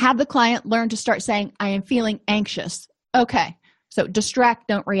 Have the client learn to start saying, I am feeling anxious. Okay, so distract,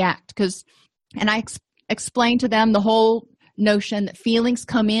 don't react. And I explain to them the whole notion that feelings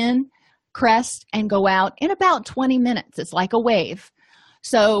come in, crest, and go out in about 20 minutes. It's like a wave.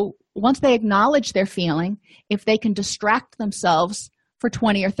 So once they acknowledge their feeling, if they can distract themselves for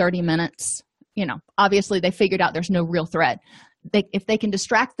 20 or 30 minutes, obviously they figured out there's no real threat. If they can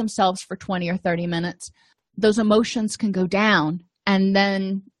distract themselves for 20 or 30 minutes, those emotions can go down, and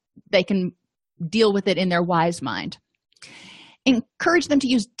then they can deal with it in their wise mind. Encourage them to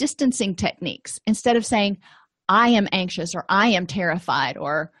use distancing techniques. Instead of saying, I am anxious, or I am terrified,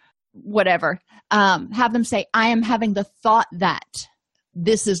 or whatever, have them say, I am having the thought that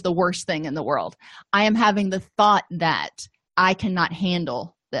this is the worst thing in the world. I am having the thought that I cannot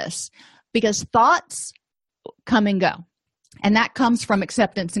handle this. Because thoughts come and go. And that comes from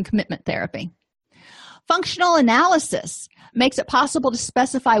acceptance and commitment therapy. Functional analysis makes it possible to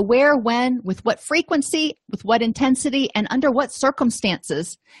specify where, when, with what frequency, with what intensity, and under what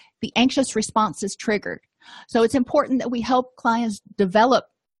circumstances the anxious response is triggered. So it's important that we help clients develop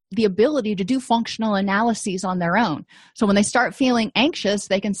the ability to do functional analyses on their own. So when they start feeling anxious,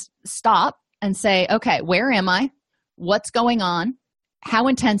 they can stop and say, okay, where am I? What's going on? How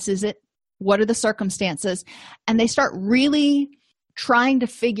intense is it? What are the circumstances? And they start really trying to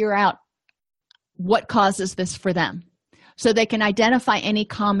figure out what causes this for them, so they can identify any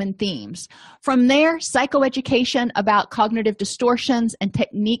common themes. From there, psychoeducation about cognitive distortions and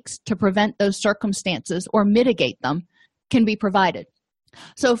techniques to prevent those circumstances or mitigate them can be provided.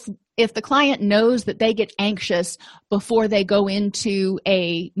 So if the client knows that they get anxious before they go into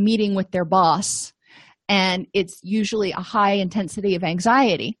a meeting with their boss, and it's usually a high intensity of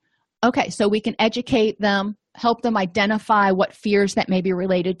anxiety, okay, so we can educate them, help them identify what fears that may be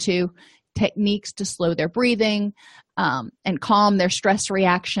related to, techniques to slow their breathing and calm their stress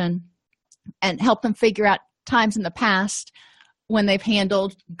reaction, and help them figure out times in the past when they've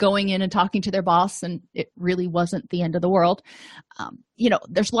handled going in and talking to their boss and it really wasn't the end of the world.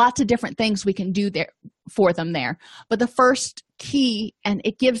 There's lots of different things we can do there for them there. But the first key, and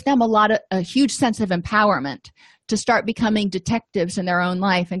it gives them a huge sense of empowerment to start becoming detectives in their own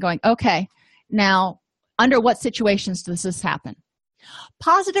life and going, okay, now under what situations does this happen?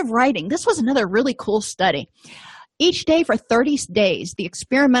 Positive writing. This was another really cool study. Each day for 30 days, the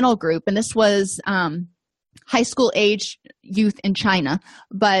experimental group, and this was high school age youth in China,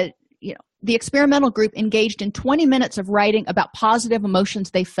 but the experimental group engaged in 20 minutes of writing about positive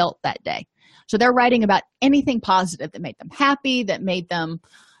emotions they felt that day. So they're writing about anything positive that made them happy, that made them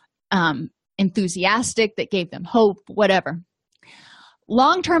enthusiastic, that gave them hope, whatever.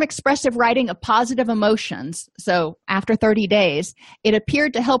 Long-term expressive writing of positive emotions, so after 30 days, it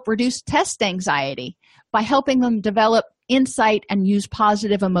appeared to help reduce test anxiety by helping them develop insight and use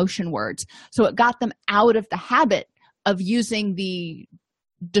positive emotion words. So it got them out of the habit of using the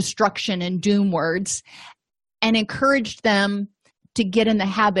destruction and doom words and encouraged them to get in the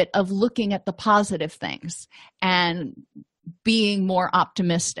habit of looking at the positive things and being more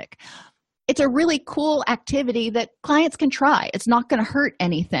optimistic. It's a really cool activity that clients can try. It's not going to hurt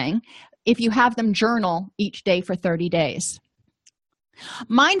anything if you have them journal each day for 30 days.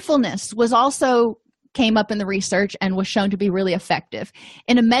 Mindfulness came up in the research and was shown to be really effective.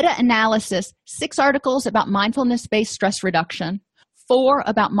 In a meta-analysis, 6 articles about mindfulness-based stress reduction, 4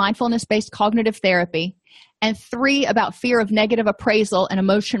 about mindfulness-based cognitive therapy, and 3 about fear of negative appraisal and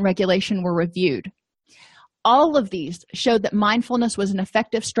emotion regulation were reviewed. All of these showed that mindfulness was an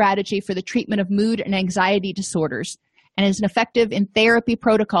effective strategy for the treatment of mood and anxiety disorders and is effective in therapy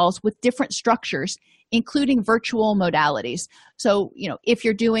protocols with different structures, including virtual modalities. So, if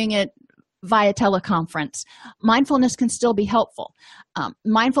you're doing it via teleconference, mindfulness can still be helpful.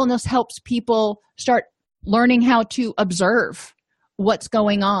 Mindfulness helps people start learning how to observe what's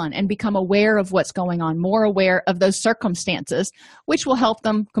going on and become aware of what's going on, more aware of those circumstances, which will help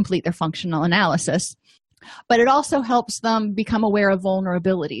them complete their functional analysis. But it also helps them become aware of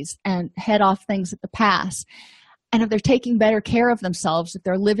vulnerabilities and head off things at the pass. And if they're taking better care of themselves, if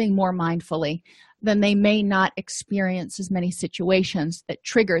they're living more mindfully, then they may not experience as many situations that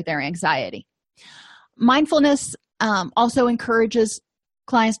trigger their anxiety. Mindfulness also encourages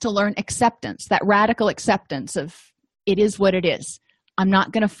clients to learn acceptance, that radical acceptance of it is what it is. I'm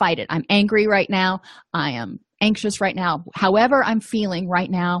not going to fight it. I'm angry right now. I am anxious right now. However I'm feeling right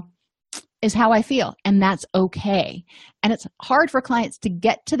now is how I feel, and that's okay. And it's hard for clients to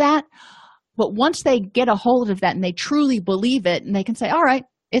get to that, but once they get a hold of that and they truly believe it, and they can say, all right,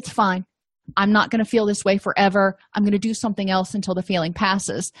 it's fine. I'm not going to feel this way forever. I'm going to do something else until the feeling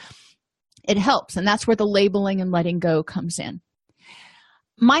passes. It helps, and that's where the labeling and letting go comes in.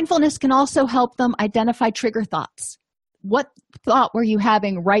 Mindfulness can also help them identify trigger thoughts. What thought were you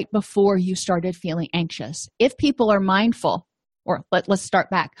having right before you started feeling anxious? If people are mindful, or let's start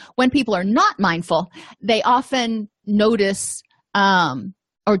back. When people are not mindful, they often notice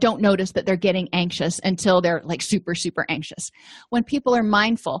or don't notice that they're getting anxious until they're like super, super anxious. When people are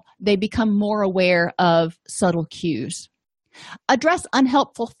mindful, they become more aware of subtle cues. Address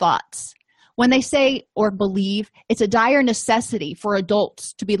unhelpful thoughts. When they say or believe it's a dire necessity for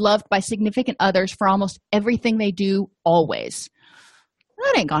adults to be loved by significant others for almost everything they do always.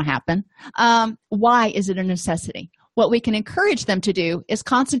 That ain't gonna happen. Why is it a necessity? What we can encourage them to do is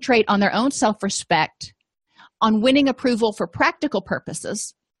concentrate on their own self-respect, on winning approval for practical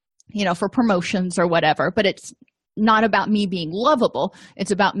purposes, for promotions or whatever, but it's not about me being lovable.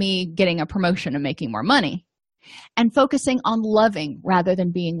 It's about me getting a promotion and making more money. And focusing on loving rather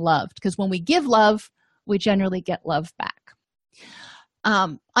than being loved, because when we give love, we generally get love back.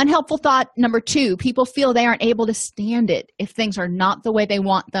 Unhelpful thought number 2, people feel they aren't able to stand it if things are not the way they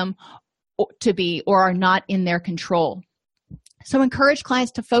want them to be or are not in their control. So encourage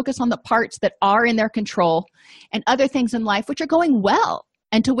clients to focus on the parts that are in their control and other things in life which are going well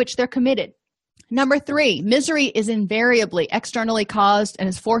and to which they're committed. Number 3, misery is invariably externally caused and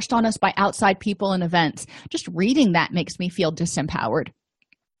is forced on us by outside people and events. Just reading that makes me feel disempowered.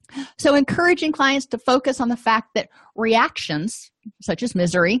 So encouraging clients to focus on the fact that reactions, such as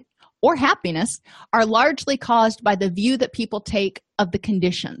misery or happiness, are largely caused by the view that people take of the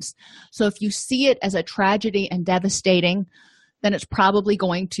conditions. So if you see it as a tragedy and devastating, then it's probably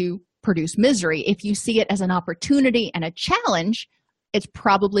going to produce misery. If you see it as an opportunity and a challenge, it's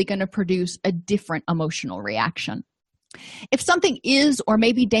probably going to produce a different emotional reaction. If something is or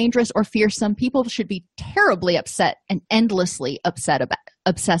may be dangerous or fearsome, people should be terribly upset and endlessly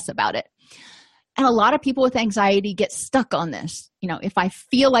obsess about it. And a lot of people with anxiety get stuck on this. If I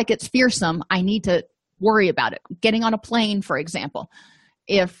feel like it's fearsome, I need to worry about it. Getting on a plane, for example.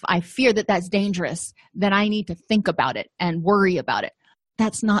 If I fear that that's dangerous, then I need to think about it and worry about it.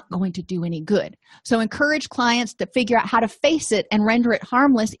 That's not going to do any good. So encourage clients to figure out how to face it and render it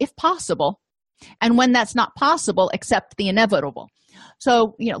harmless if possible. And when that's not possible, accept the inevitable.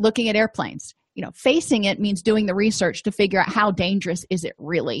 So, looking at airplanes, facing it means doing the research to figure out how dangerous is it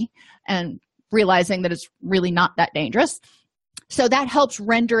really, and realizing that it's really not that dangerous. So that helps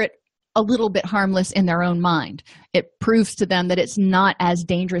render it a little bit harmless in their own mind. It proves to them that it's not as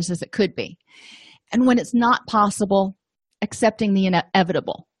dangerous as it could be. And when it's not possible, accepting the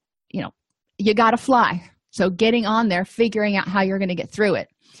inevitable. You got to fly. So getting on there, figuring out how you're going to get through it.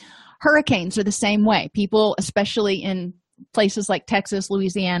 Hurricanes are the same way. People, especially in places like Texas,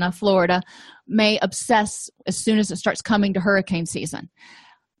 Louisiana, Florida, may obsess as soon as it starts coming to hurricane season.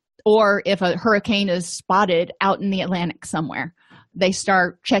 Or if a hurricane is spotted out in the Atlantic somewhere, they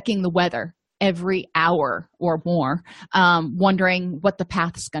start checking the weather every hour or more, wondering what the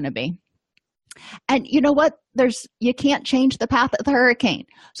path's going to be. And you know what? You can't change the path of the hurricane.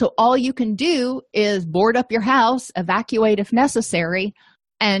 So all you can do is board up your house, evacuate if necessary,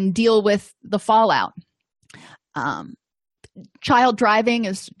 and deal with the fallout. Child driving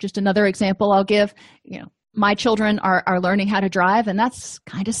is just another example I'll give. My children are learning how to drive, and that's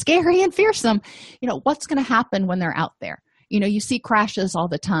kind of scary and fearsome. What's going to happen when they're out there? You see crashes all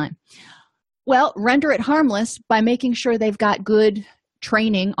the time. Well, render it harmless by making sure they've got good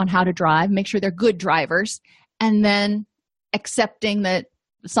training on how to drive, make sure they're good drivers, and then accepting that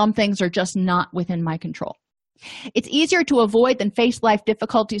some things are just not within my control. It's easier to avoid than face life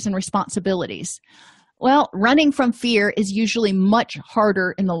difficulties and responsibilities. Well, running from fear is usually much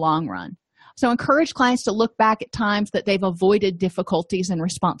harder in the long run. So encourage clients to look back at times that they've avoided difficulties and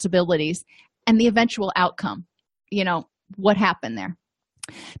responsibilities and the eventual outcome. What happened there?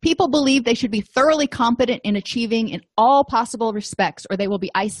 People believe they should be thoroughly competent in achieving in all possible respects, or they will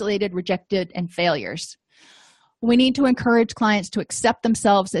be isolated, rejected, and failures. We need to encourage clients to accept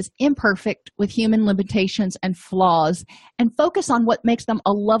themselves as imperfect with human limitations and flaws and focus on what makes them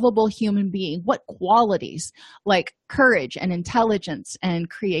a lovable human being. What qualities like courage and intelligence and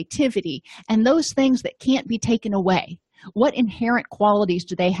creativity and those things that can't be taken away. What inherent qualities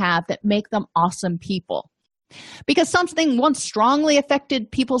do they have that make them awesome people? Because something once strongly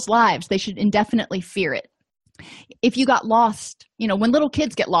affected people's lives, they should indefinitely fear it. If you got lost, when little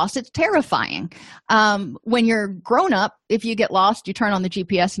kids get lost, it's terrifying. When you're grown up, if you get lost, you turn on the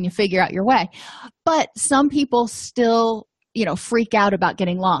GPS and you figure out your way. But some people still, freak out about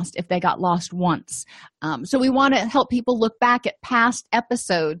getting lost if they got lost once. So we want to help people look back at past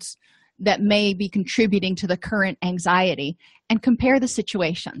episodes that may be contributing to the current anxiety and compare the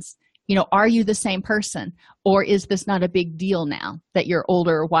situations. Are you the same person, or is this not a big deal now that you're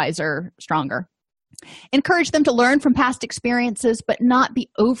older, wiser, stronger? Encourage them to learn from past experiences, but not be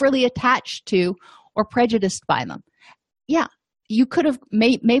overly attached to or prejudiced by them. Yeah, you could have,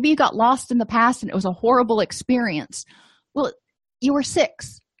 maybe you got lost in the past and it was a horrible experience. Well, you were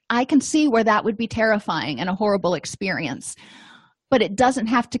 6. I can see where that would be terrifying and a horrible experience, but it doesn't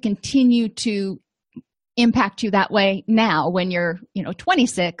have to continue to impact you that way now when you're,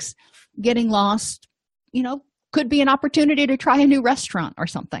 26. Getting lost, could be an opportunity to try a new restaurant or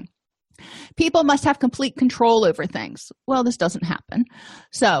something. People must have complete control over things. Well, this doesn't happen.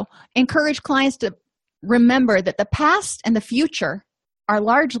 So encourage clients to remember that the past and the future are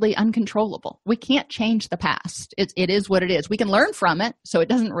largely uncontrollable. We can't change the past. It is what it is. We can learn from it so it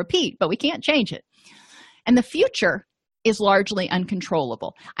doesn't repeat, but we can't change it. And the future is largely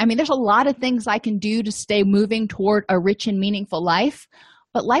uncontrollable. There's a lot of things I can do to stay moving toward a rich and meaningful life,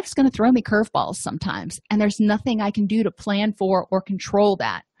 but life's going to throw me curveballs sometimes, and there's nothing I can do to plan for or control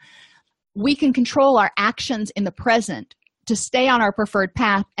that. We can control our actions in the present to stay on our preferred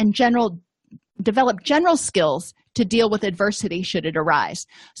path and develop general skills to deal with adversity should it arise.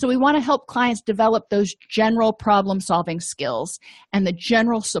 So we want to help clients develop those general problem-solving skills and the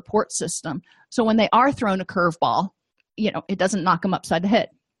general support system. So when they are thrown a curveball, it doesn't knock them upside the head.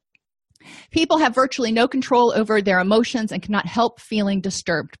 People have virtually no control over their emotions and cannot help feeling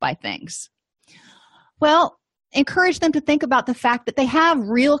disturbed by things. Well, encourage them to think about the fact that they have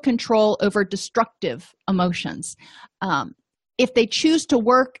real control over destructive emotions. If they choose to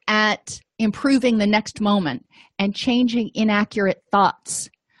work at improving the next moment and changing inaccurate thoughts,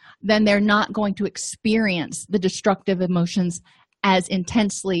 then they're not going to experience the destructive emotions as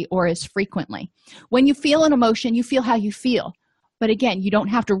intensely or as frequently. When you feel an emotion, you feel how you feel. But again, you don't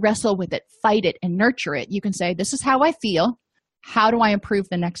have to wrestle with it, fight it, and nurture it. You can say, this is how I feel. How do I improve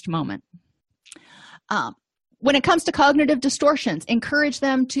the next moment? When it comes to cognitive distortions, encourage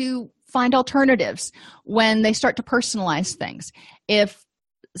them to find alternatives when they start to personalize things. If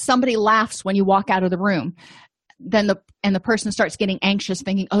somebody laughs when you walk out of the room, then the person starts getting anxious,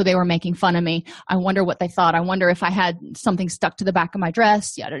 thinking, oh, they were making fun of me. I wonder what they thought. I wonder if I had something stuck to the back of my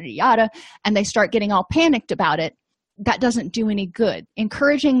dress, yada, yada, yada. And they start getting all panicked about it. That doesn't do any good.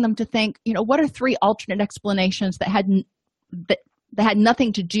 Encouraging them to think, what are 3 alternate explanations that had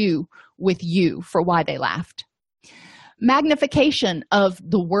nothing to do with you for why they laughed. Magnification of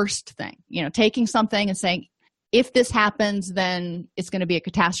the worst thing, taking something and saying, if this happens, then it's going to be a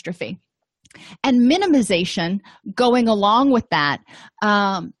catastrophe. And minimization going along with that.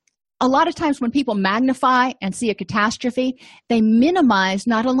 A lot of times when people magnify and see a catastrophe, they minimize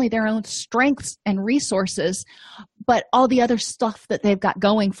not only their own strengths and resources, but all the other stuff that they've got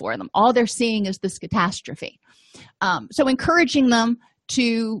going for them. All they're seeing is this catastrophe. So encouraging them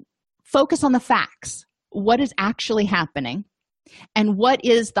to focus on the facts. What is actually happening and what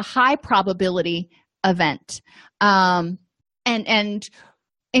is the high probability event, and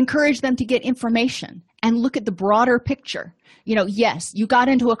encourage them to get information and look at the broader picture. Yes, you got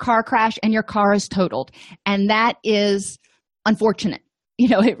into a car crash and your car is totaled, and that is unfortunate.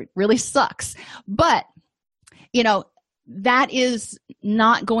 It really sucks, but that is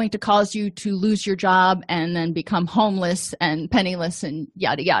not going to cause you to lose your job and then become homeless and penniless and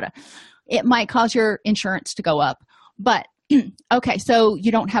yada yada. It might cause your insurance to go up, but okay, so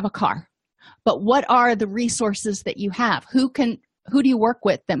you don't have a car, but what are the resources that you have? Who do you work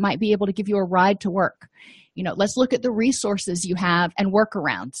with that might be able to give you a ride to work? Let's look at the resources you have and work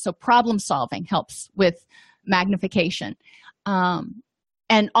around. So problem solving helps with magnification.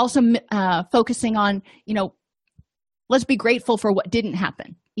 And also focusing on, let's be grateful for what didn't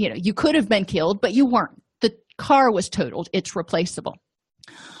happen. You could have been killed, but you weren't. The car was totaled. It's replaceable.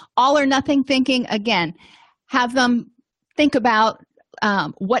 All or nothing thinking, again, have them think about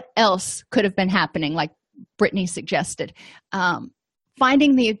what else could have been happening, like Brittany suggested.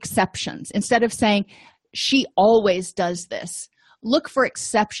 Finding the exceptions. Instead of saying, she always does this. Look for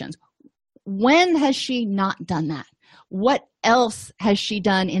exceptions. When has she not done that? What else has she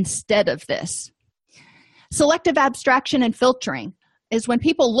done instead of this? Selective abstraction and filtering is when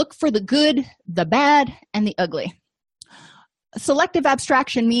people look for the good, the bad, and the ugly. Selective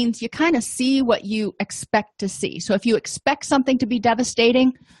abstraction means you kind of see what you expect to see. So if you expect something to be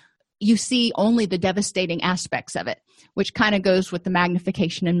devastating, you see only the devastating aspects of it, which kind of goes with the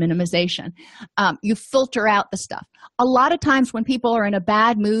magnification and minimization. You filter out the stuff. A lot of times when people are in a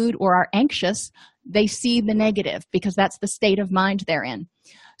bad mood or are anxious, they see the negative because that's the state of mind they're in.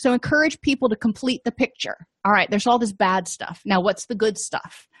 So encourage people to complete the picture. All right, there's all this bad stuff. Now, what's the good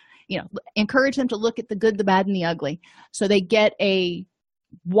stuff? Encourage them to look at the good, the bad, and the ugly so they get a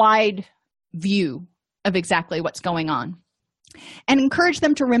wide view of exactly what's going on. And encourage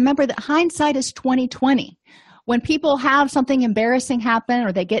them to remember that hindsight is 20/20. When people have something embarrassing happen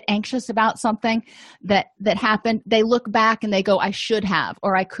or they get anxious about something that happened, they look back and they go, I should have,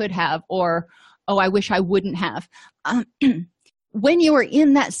 or I could have, or, oh, I wish I wouldn't have. When you were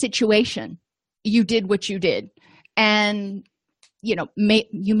in that situation, you did what you did. And, you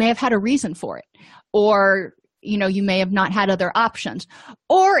may have had a reason for it. Or, you may have not had other options.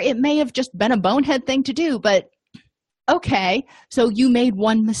 Or it may have just been a bonehead thing to do, but okay, so you made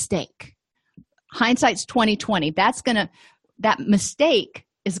one mistake. Hindsight's 20/20. That mistake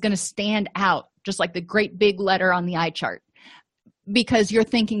is going to stand out just like the great big letter on the eye chart because you're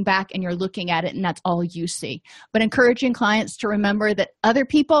thinking back and you're looking at it and that's all you see. But encouraging clients to remember that other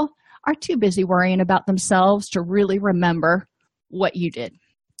people are too busy worrying about themselves to really remember what you did.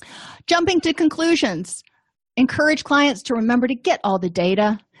 Jumping to conclusions. Encourage clients to remember to get all the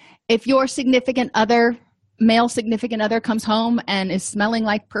data. If your male significant other comes home and is smelling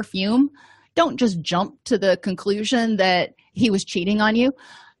like perfume, don't just jump to the conclusion that he was cheating on you.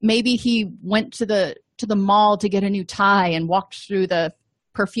 Maybe he went to the mall to get a new tie and walked through the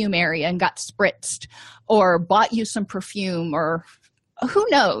perfume area and got spritzed, or bought you some perfume, or who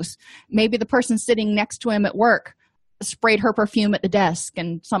knows? Maybe the person sitting next to him at work sprayed her perfume at the desk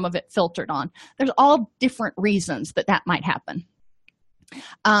and some of it filtered on. There's all different reasons that might happen.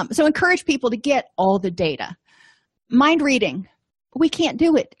 So encourage people to get all the data. Mind reading. We can't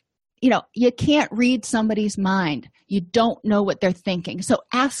do it. You can't read somebody's mind. You don't know what they're thinking. So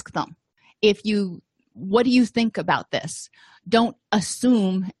ask them, what do you think about this? Don't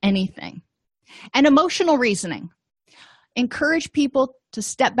assume anything. And emotional reasoning. Encourage people to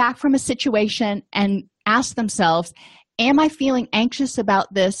step back from a situation and ask themselves, am I feeling anxious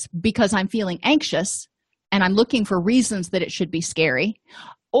about this because I'm feeling anxious and I'm looking for reasons that it should be scary?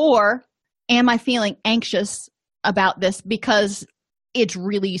 Or am I feeling anxious about this because it's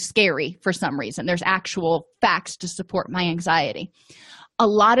really scary for some reason? There's actual facts to support my anxiety. A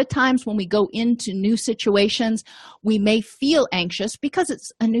lot of times when we go into new situations, we may feel anxious because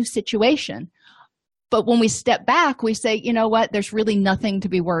it's a new situation. But when we step back, we say, you know what, there's really nothing to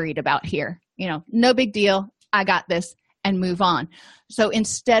be worried about here. No big deal. I got this, and move on. So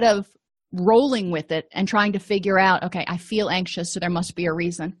instead of rolling with it and trying to figure out, okay, I feel anxious, so there must be a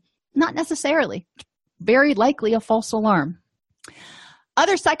reason. Not necessarily. Very likely a false alarm.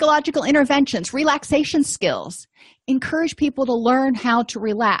 Other psychological interventions, relaxation skills. Encourage people to learn how to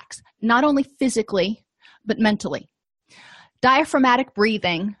relax, not only physically, but mentally. Diaphragmatic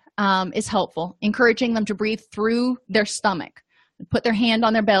breathing is helpful, encouraging them to breathe through their stomach. Put their hand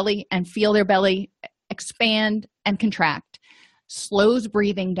on their belly and feel their belly expand and contract. Slows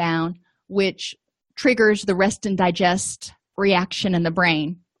breathing down, which triggers the rest and digest reaction in the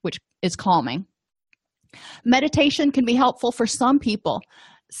brain, which is calming. Meditation can be helpful for some people.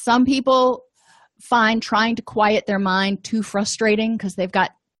 Some people find trying to quiet their mind too frustrating because they've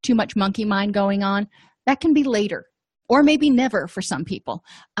got too much monkey mind going on. That can be later, or maybe never for some people.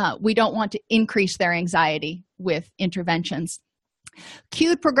 We don't want to increase their anxiety with interventions.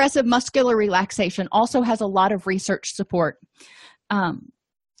 Cued progressive muscular relaxation also has a lot of research support. And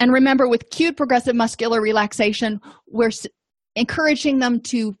remember, with cued progressive muscular relaxation, we're encouraging them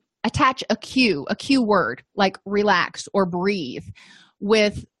to attach a cue word like relax or breathe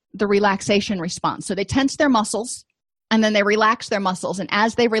with the relaxation response. So they tense their muscles and then they relax their muscles. And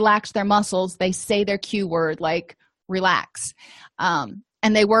as they relax their muscles, they say their cue word like relax. And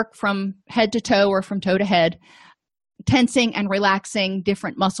they work from head to toe or from toe to head, tensing and relaxing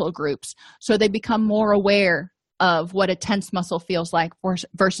different muscle groups. So they become more aware of what a tense muscle feels like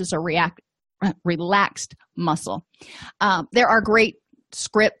versus a relaxed muscle. There are great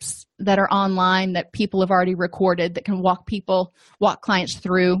scripts that are online that people have already recorded that can walk clients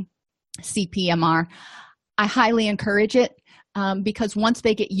through CPMR. I highly encourage it because once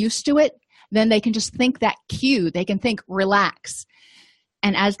they get used to it, then they can just think that cue. They can think relax.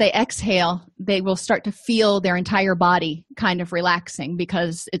 And as they exhale, they will start to feel their entire body kind of relaxing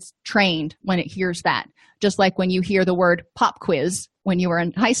because it's trained when it hears that. Just like when you hear the word pop quiz when you were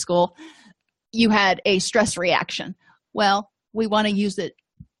in high school, you had a stress reaction. Well, we want to use it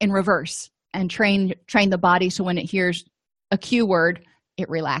in reverse and train the body so when it hears a cue word, it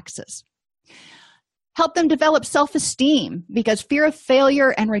relaxes. Help them develop self-esteem because fear of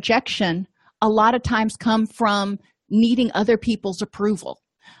failure and rejection a lot of times come from needing other people's approval.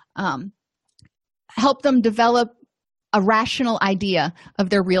 Help them develop a rational idea of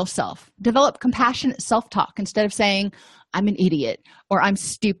their real self. Develop compassionate self-talk instead of saying, I'm an idiot, or I'm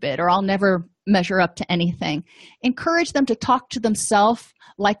stupid, or I'll never measure up to anything. Encourage them to talk to themselves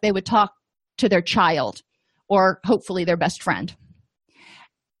like they would talk to their child, or hopefully their best friend.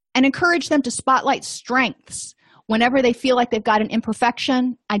 And encourage them to spotlight strengths. Whenever they feel like they've got an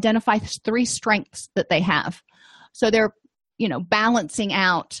imperfection, identify 3 strengths that they have. So they're, balancing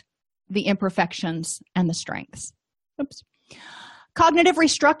out the imperfections and the strengths. Oops. Cognitive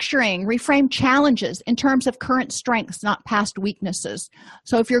restructuring, reframe challenges in terms of current strengths, not past weaknesses.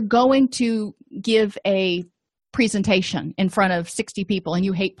 So if you're going to give a presentation in front of 60 people and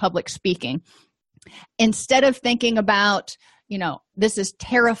you hate public speaking, instead of thinking about, this is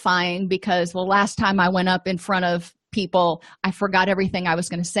terrifying because, last time I went up in front of people, I forgot everything I was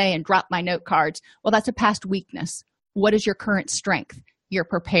going to say and dropped my note cards. Well, that's a past weakness. What is your current strength? You're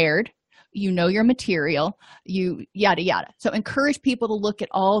prepared. You know your material. You yada, yada. So encourage people to look at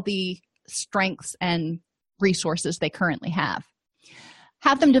all the strengths and resources they currently have.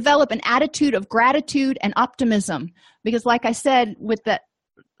 Have them develop an attitude of gratitude and optimism because, like I said, with the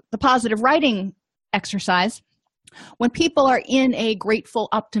positive writing exercise, when people are in a grateful,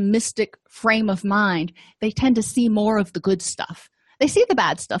 optimistic frame of mind, they tend to see more of the good stuff. They see the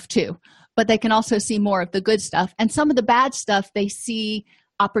bad stuff too, but they can also see more of the good stuff. And some of the bad stuff they see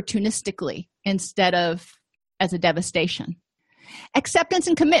opportunistically instead of as a devastation. Acceptance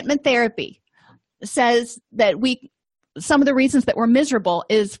and commitment therapy says that some of the reasons that we're miserable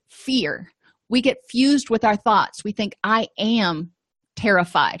is fear. We get fused with our thoughts. We think, I am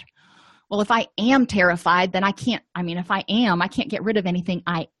terrified. Well, if I am terrified, then I can't get rid of anything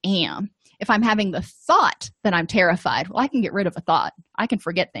I am. If I'm having the thought that I'm terrified, I can get rid of a thought. I can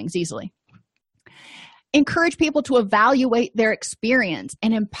forget things easily. Encourage people to evaluate their experience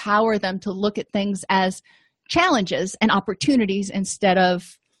and empower them to look at things as challenges and opportunities instead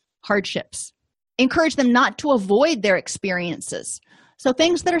of hardships. Encourage them not to avoid their experiences. So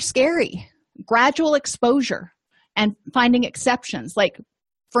things that are scary, gradual exposure, and finding exceptions. Like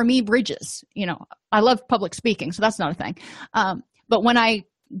for me, bridges. I love public speaking, so that's not a thing. But when I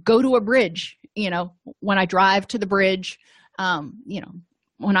go to a bridge, when I drive to the bridge,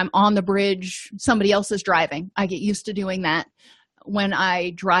 when I'm on the bridge, somebody else is driving. I get used to doing that. When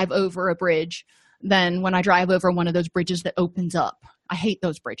I drive over a bridge, then when I drive over one of those bridges that opens up, I hate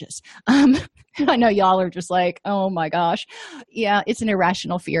those bridges. I know y'all are just like, oh my gosh. Yeah, it's an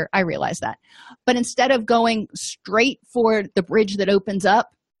irrational fear. I realize that. But instead of going straight for the bridge that opens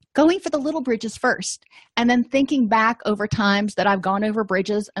up, going for the little bridges first, and then thinking back over times that I've gone over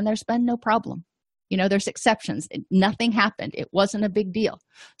bridges and there's been no problem. There's exceptions. Nothing happened. It wasn't a big deal.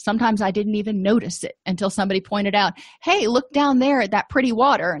 Sometimes I didn't even notice it until somebody pointed out, hey, look down there at that pretty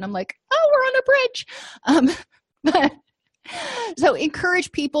water. And I'm like, oh, we're on a bridge. So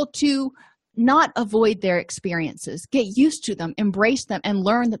encourage people to not avoid their experiences. Get used to them, embrace them, and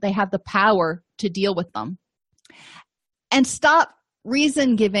learn that they have the power to deal with them. And stop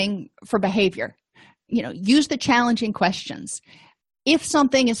reason giving for behavior. Use the challenging questions. If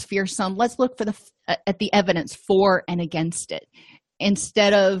something is fearsome, let's look at the evidence for and against it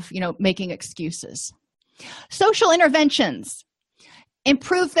instead of, making excuses. Social interventions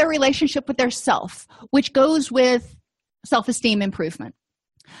improve their relationship with their self, which goes with self-esteem improvement.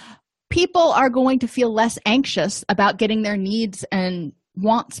 People are going to feel less anxious about getting their needs and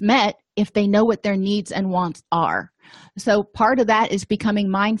wants met if they know what their needs and wants are. So part of that is becoming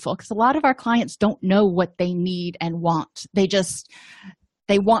mindful because a lot of our clients don't know what they need and want.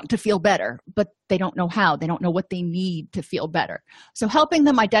 They want to feel better, but they don't know how. They don't know what they need to feel better. So helping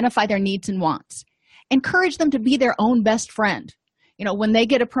them identify their needs and wants. Encourage them to be their own best friend. When they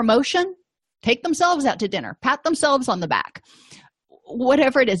get a promotion, take themselves out to dinner, pat themselves on the back.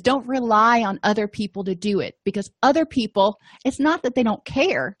 Whatever it is, don't rely on other people to do it because other people, it's not that they don't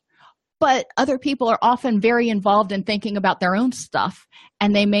care, but other people are often very involved in thinking about their own stuff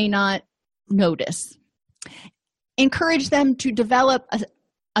and they may not notice. Encourage them to develop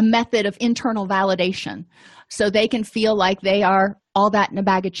a method of internal validation so they can feel like they are all that in a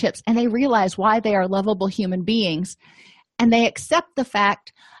bag of chips, and they realize why they are lovable human beings, and they accept the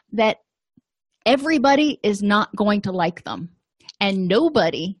fact that everybody is not going to like them and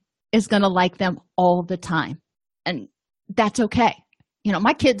nobody is going to like them all the time. And that's okay.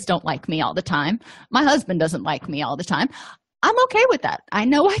 My kids don't like me all the time. My husband doesn't like me all the time. I'm okay with that. I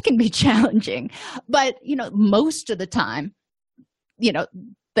know I can be challenging, but most of the time,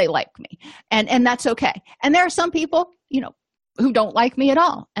 they like me, and that's okay. And there are some people, who don't like me at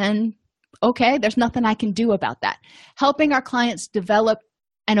all. And okay, there's nothing I can do about that. Helping our clients develop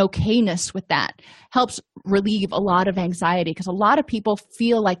an okayness with that helps relieve a lot of anxiety, because a lot of people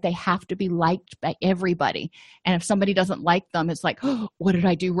feel like they have to be liked by everybody. And if somebody doesn't like them, it's like, oh, what did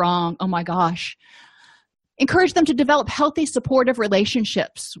I do wrong? Oh my gosh. Encourage them to develop healthy, supportive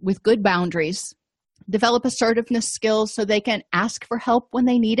relationships with good boundaries. Develop assertiveness skills so they can ask for help when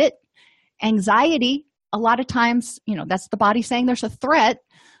they need it. Anxiety, a lot of times, that's the body saying there's a threat.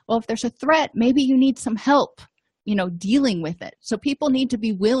 Well, if there's a threat, maybe you need some help, dealing with it. So people need to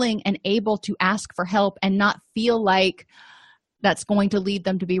be willing and able to ask for help and not feel like that's going to lead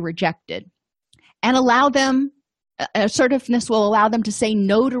them to be rejected. And assertiveness will allow them to say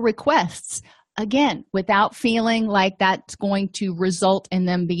no to requests, again, without feeling like that's going to result in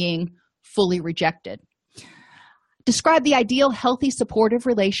them being fully rejected. Describe the ideal, healthy, supportive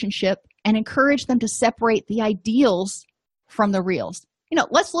relationship and encourage them to separate the ideals from the reals.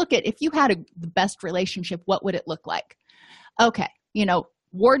 Let's look at, if you had the best relationship, what would it look like? Okay,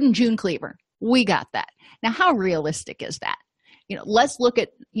 Ward and June Cleaver, we got that. Now, how realistic is that? Let's look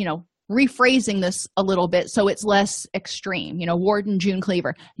at, rephrasing this a little bit so it's less extreme. Ward and June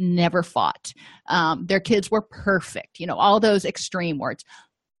Cleaver never fought. Their kids were perfect, all those extreme words.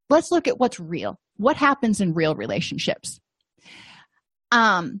 Let's look at what's real. What happens in real relationships?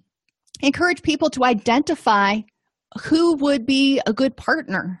 Encourage people to identify who would be a good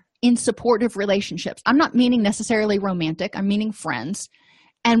partner in supportive relationships. I'm not meaning necessarily romantic. I'm meaning friends,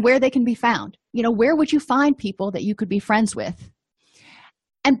 and where they can be found. Where would you find people that you could be friends with?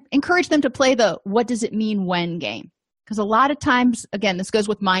 And encourage them to play the what does it mean when game. Because a lot of times, again, this goes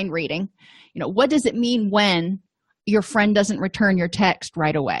with mind reading. What does it mean when your friend doesn't return your text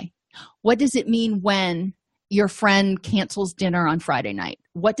right away? What does it mean when your friend cancels dinner on Friday night?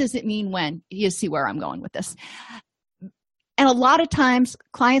 What does it mean when? You see where I'm going with this. And a lot of times,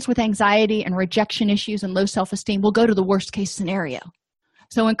 clients with anxiety and rejection issues and low self-esteem will go to the worst case scenario.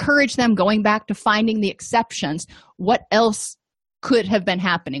 So encourage them, going back to finding the exceptions. What else could have been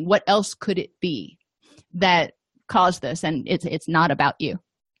happening? What else could it be that caused this? And it's not about you.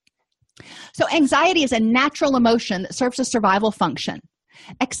 So anxiety is a natural emotion that serves a survival function.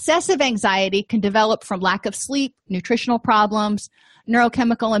 Excessive anxiety can develop from lack of sleep, nutritional problems,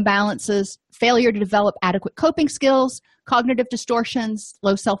 neurochemical imbalances, failure to develop adequate coping skills, cognitive distortions,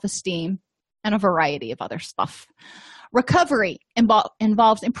 low self-esteem, and a variety of other stuff. Recovery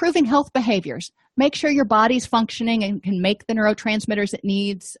involves improving health behaviors. Make sure your body's functioning and can make the neurotransmitters it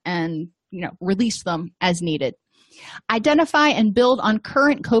needs and, release them as needed. Identify and build on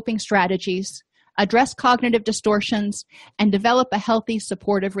current coping strategies, address cognitive distortions, and develop a healthy,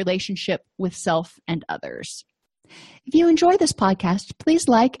 supportive relationship with self and others. If you enjoy this podcast, please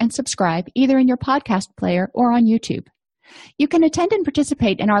like and subscribe either in your podcast player or on YouTube. You can attend and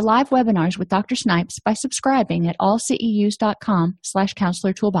participate in our live webinars with Dr. Snipes by subscribing at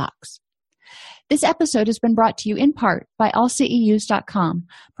allceus.com/counselor toolbox. This episode has been brought to you in part by allceus.com,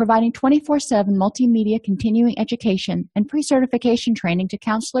 providing 24/7 multimedia continuing education and pre-certification training to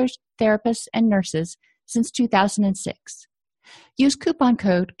counselors, therapists, and nurses since 2006. Use coupon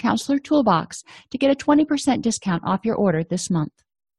code Counselor Toolbox to get a 20% discount off your order this month.